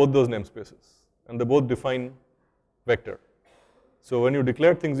included both those namespaces, and they both define vector. So when you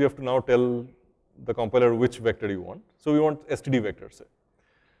declare things, you have to now tell the compiler which vector you want. So we want std vector, say.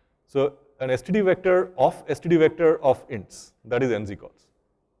 So an std vector of ints, that is NZ calls.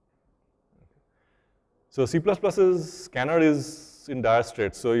 So C++'s scanner is in dire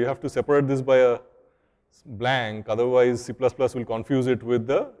straits, so you have to separate this by a blank, otherwise C++ will confuse it with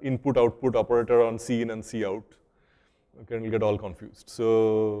the input-output operator on C in and C out. Okay, and it'll get all confused.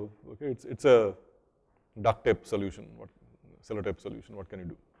 So okay, it's a duct tape solution, sellotape solution, what can you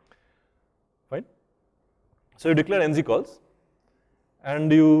do? Fine. So you declare NZ calls,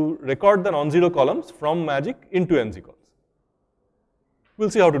 and you record the non-zero columns from magic into NZ calls. We'll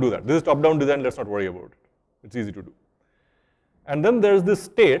see how to do that. This is top-down design, let's not worry about it. It's easy to do. And then there's this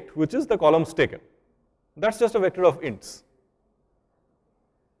state, which is the columns taken. That's just a vector of ints.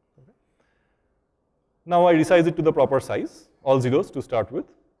 Okay. Now I resize it to the proper size, all zeros to start with.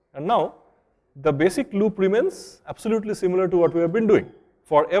 And now the basic loop remains absolutely similar to what we have been doing.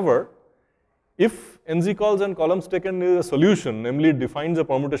 Forever, if NZ calls and columns taken is a solution, namely it defines a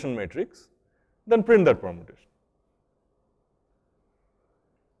permutation matrix, then print that permutation.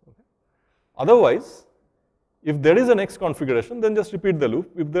 Okay. Otherwise, if there is an X configuration, then just repeat the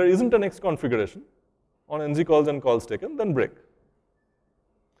loop. If there isn't an X configuration on NZ calls and calls taken, then break.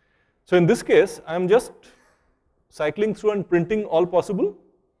 So in this case, I am just cycling through and printing all possible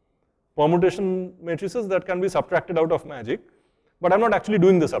permutation matrices that can be subtracted out of magic, but I'm not actually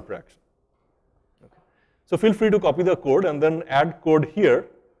doing the subtraction. Okay. So feel free to copy the code and then add code here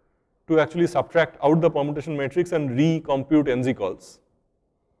to actually subtract out the permutation matrix and recompute NZ calls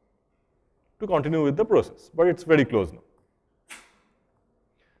to continue with the process, but it's very close now.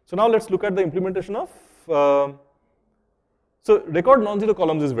 So now let's look at the implementation of, so record non-zero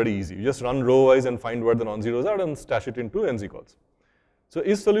columns is very easy. You just run row-wise and find where the non-zeros are and stash it into NZ calls. So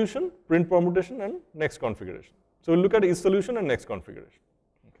is solution, print permutation, and next configuration. So we'll look at is solution and next configuration.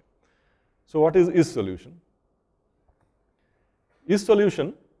 Okay. So what is solution? Is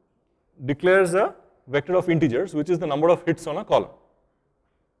solution declares a vector of integers, which is the number of hits on a column.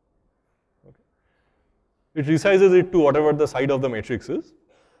 It resizes it to whatever the side of the matrix is.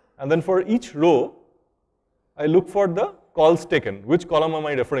 And then for each row, I look for the calls taken. Which column am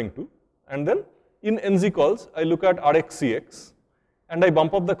I referring to? And then in NZ calls, I look at RxCX, and I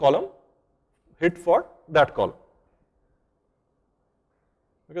bump up the column hit for that column.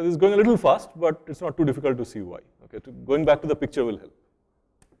 Okay, this is going a little fast, but it's not too difficult to see why. Okay, going back to the picture will help.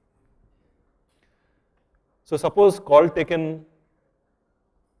 So suppose call taken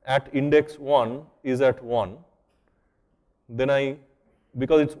at index 1 is at 1, then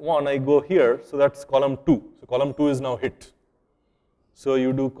because it's 1, I go here, so that's column 2. So column 2 is now hit. So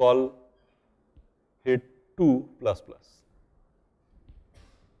you do call hit 2 plus plus.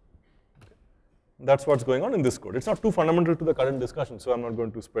 Okay. That's what's going on in this code. It's not too fundamental to the current discussion, so I'm not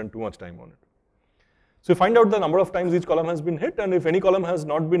going to spend too much time on it. So you find out the number of times each column has been hit, and if any column has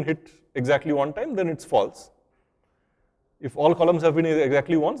not been hit exactly one time, then it's false. If all columns have been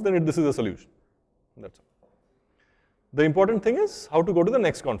exactly once, then this is a solution. That's all. The important thing is how to go to the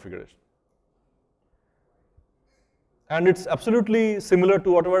next configuration. And it's absolutely similar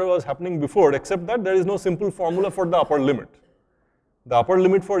to whatever was happening before, except that there is no simple formula for the upper limit. The upper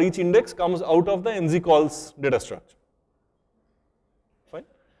limit for each index comes out of the nzcalls data structure. Fine.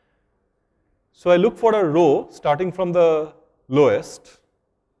 So I look for a row starting from the lowest,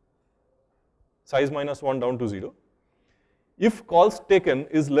 size -1 down to 0. If calls taken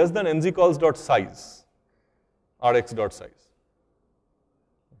is less than nzcalls.size, rx.size.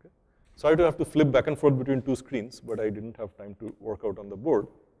 Okay. Sorry to have to flip back and forth between two screens, but I didn't have time to work out on the board.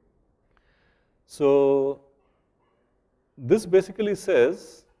 So this basically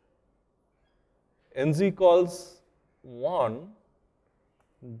says nzcalls1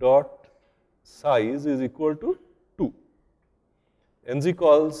 dot size is equal to 2.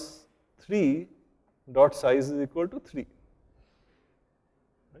 nzcalls3 dot size is equal to 3.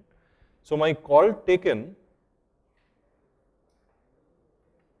 Right? So my call taken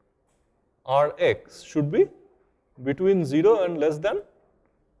Rx should be between 0 and less than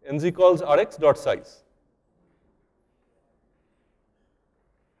nzcalls Rx dot size.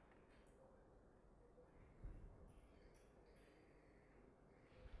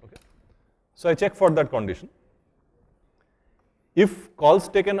 Okay. So I check for that condition. If calls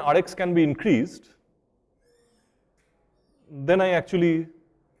taken Rx can be increased, then I actually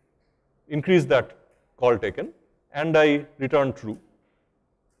increase that call taken and I return true.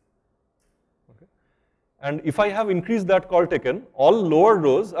 Okay. And if I have increased that call taken, all lower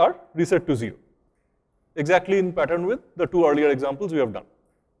rows are reset to 0, exactly in pattern with the two earlier examples we have done.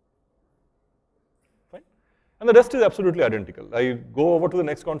 Fine. And the rest is absolutely identical. I go over to the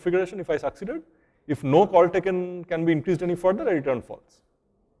next configuration if I succeeded. If no call taken can be increased any further, I return false.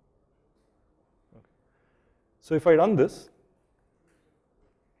 Okay. So if I run this,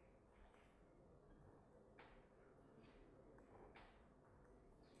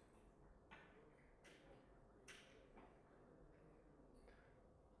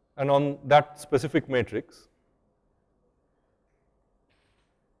 and on that specific matrix,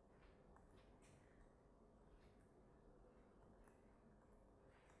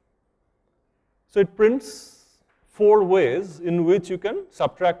 so it prints 4 ways in which you can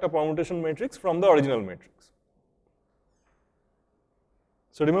subtract a permutation matrix from the original matrix.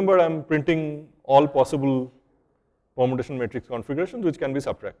 So remember, I'm printing all possible permutation matrix configurations which can be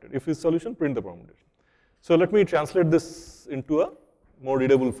subtracted. If it's solution, print the permutation. So let me translate this into a more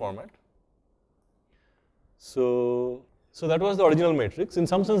readable format. So that was the original matrix. In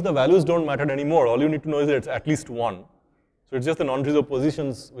some sense, the values don't matter anymore. All you need to know is that it's at least 1. So it's just the non-zero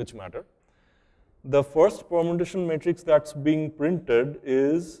positions which matter. The first permutation matrix that's being printed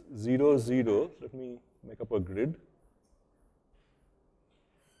is 0, 0. Let me make up a grid.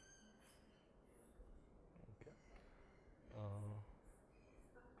 Okay.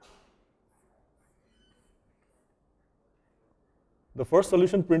 The first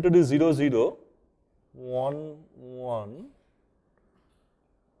solution printed is 0, 0, 1, 1,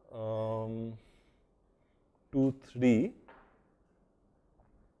 2, 3,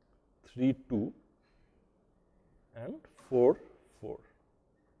 3, 2, and 4, 4.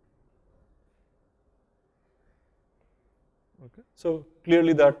 Okay. So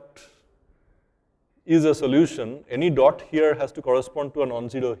clearly that is a solution. Any dot here has to correspond to a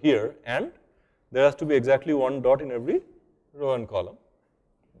non-zero here, and there has to be exactly 1 dot in every row and column.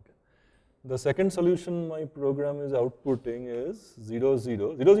 Okay. The second solution my program is outputting is 0,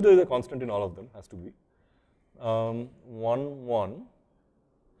 0. 0, 0 is a constant in all of them, has to be. 1, 1,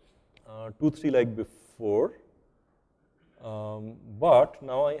 2, 3 like before. But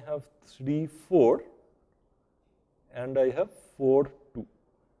now I have 3, 4, and I have 4, 2.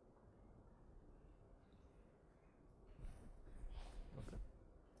 Okay.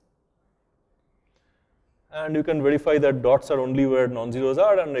 And you can verify that dots are only where non-zeros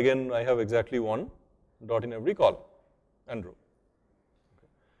are, and again I have exactly 1 dot in every column and row. Okay.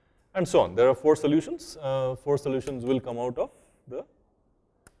 And so on. There are 4 solutions. 4 solutions will come out of the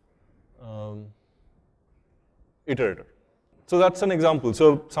iterator. So that's an example.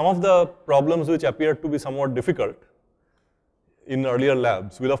 So some of the problems which appeared to be somewhat difficult in earlier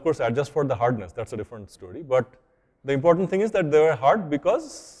labs will of course adjust for the hardness. That's a different story. But the important thing is that they were hard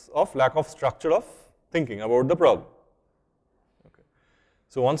because of lack of structure of thinking about the problem. Okay.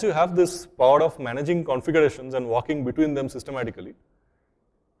 So once you have this power of managing configurations and walking between them systematically,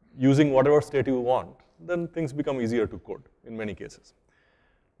 using whatever state you want, then things become easier to code in many cases.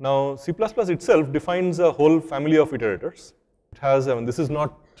 Now, C++ itself defines a whole family of iterators. It has, this is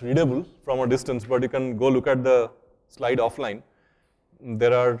not readable from a distance, but you can go look at the slide offline.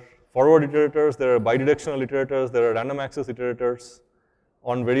 There are forward iterators, there are bidirectional iterators, there are random access iterators.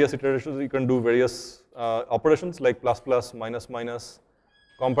 On various iterators, you can do various operations like plus plus, minus minus,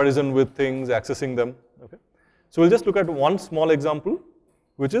 comparison with things, accessing them. Okay. So we'll just look at one small example,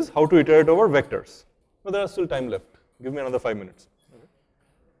 which is how to iterate over vectors. But there is still time left. Give me another 5 minutes. Okay.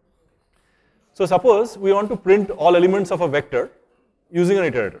 So suppose we want to print all elements of a vector using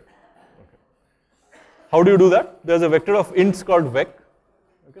an iterator. Okay. How do you do that? There's a vector of ints called vec,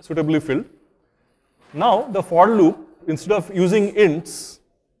 okay, suitably filled. Now the for loop, instead of using ints,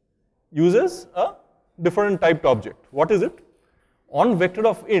 uses a different typed object. What is it? On vector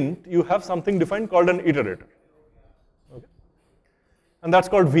of int, you have something defined called an iterator. Okay. And that's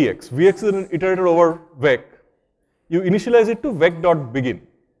called vx. Vx is an iterator over vec. You initialize it to vec.begin.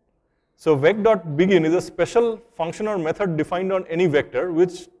 So vec.begin is a special function or method defined on any vector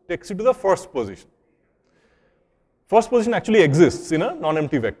which takes you to the first position. First position actually exists in a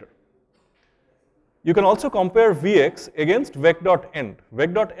non-empty vector. You can also compare vx against vec.end.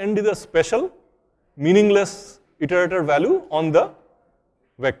 Vec.end is a special, meaningless iterator value on the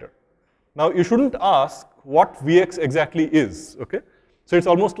vector. Now you shouldn't ask what vx exactly is, okay? So it's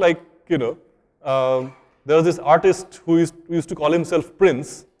almost like, there was this artist who used to call himself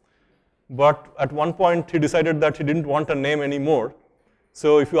Prince, but at one point he decided that he didn't want a name anymore.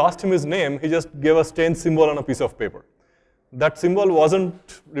 So if you asked him his name, he just gave a strange symbol on a piece of paper. That symbol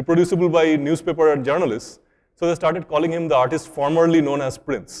wasn't reproducible by newspaper and journalists, so they started calling him the artist formerly known as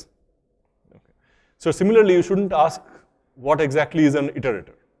Prince. Okay. So similarly, you shouldn't ask what exactly is an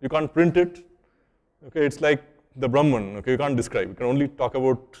iterator. You can't print it. Okay, it's like the Brahman. Okay, you can't describe. You can only talk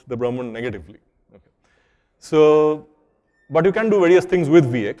about the Brahman negatively. Okay. So, but you can do various things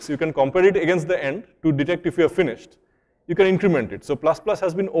with Vx. You can compare it against the end to detect if you have finished. You can increment it. So plus plus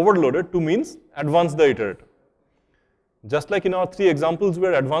has been overloaded to means advance the iterator. Just like in our 3 examples, we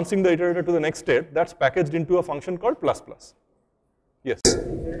are advancing the iterator to the next state. That's packaged into a function called plus plus. Yes?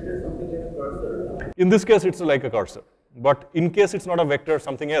 In this case, it's like a cursor. But in case it's not a vector,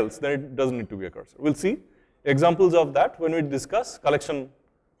 something else, then it doesn't need to be a cursor. We'll see examples of that when we discuss collection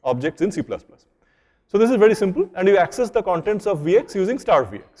objects in C++. So this is very simple, and you access the contents of Vx using star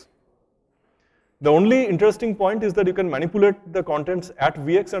Vx. The only interesting point is that you can manipulate the contents at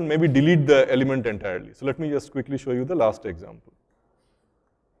Vx and maybe delete the element entirely. So let me just quickly show you the last example.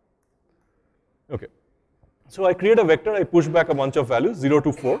 Okay. So I create a vector, I push back a bunch of values, 0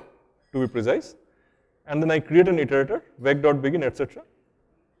 to 4 to be precise, and then I create an iterator, vec.begin, etc.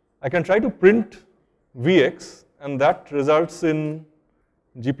 I can try to print Vx, and that results in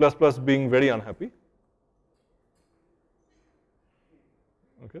G++ being very unhappy.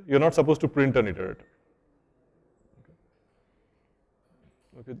 Okay. You're not supposed to print an iterator. Okay.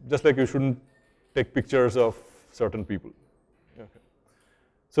 Okay. Just like you shouldn't take pictures of certain people. Okay.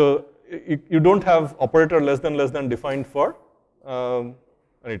 So you don't have operator less than defined for an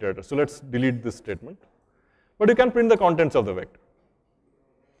iterator. So let's delete this statement. But you can print the contents of the vector.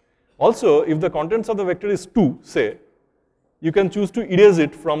 Also, if the contents of the vector is 2, say, you can choose to erase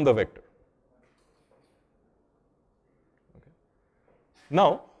it from the vector.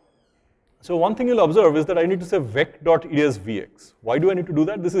 Now, so one thing you'll observe is that I need to say vec.erase Vx. Why do I need to do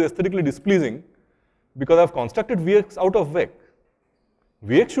that? This is aesthetically displeasing because I've constructed Vx out of vec.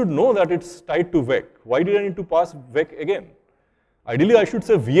 Vx should know that it's tied to vec. Why did I need to pass vec again? Ideally, I should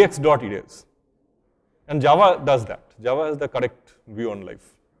say vx.erase. And Java does that. Java has the correct view on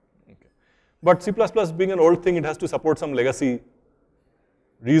life. Okay. But C++ being an old thing, it has to support some legacy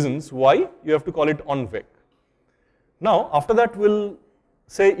reasons why you have to call it on vec. Now, after that, we'll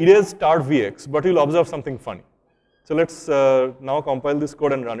say erase star Vx, but you'll observe something funny. So let's now compile this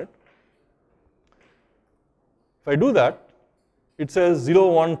code and run it. If I do that, it says 0,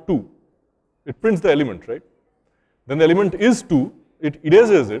 1, 2. It prints the element, right? Then the element is 2, it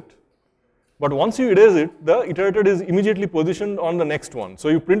erases it, but once you erase it, the iterator is immediately positioned on the next one. So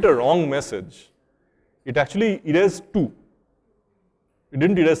you print a wrong message. It actually erased 2. It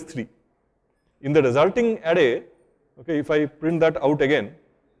didn't erase 3. In the resulting array, okay, if I print that out again,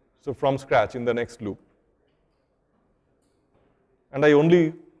 so from scratch in the next loop, and I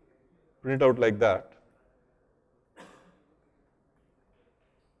only print it out like that,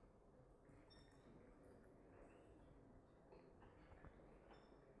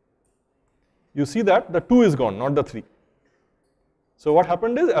 you see that the 2 is gone, not the 3. So what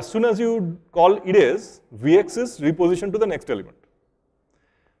happened is, as soon as you call erase, Vx is repositioned to the next element.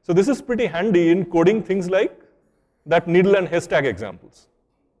 So this is pretty handy in coding things like that needle and haystack examples.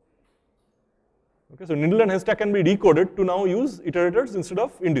 Okay, so needle and haystack can be decoded to now use iterators instead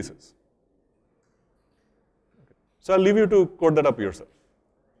of indices. Okay. So I'll leave you to code that up yourself.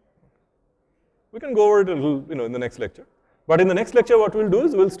 We can go over it a little, in the next lecture. But in the next lecture, what we'll do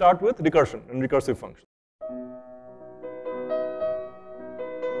is we'll start with recursion and recursive functions.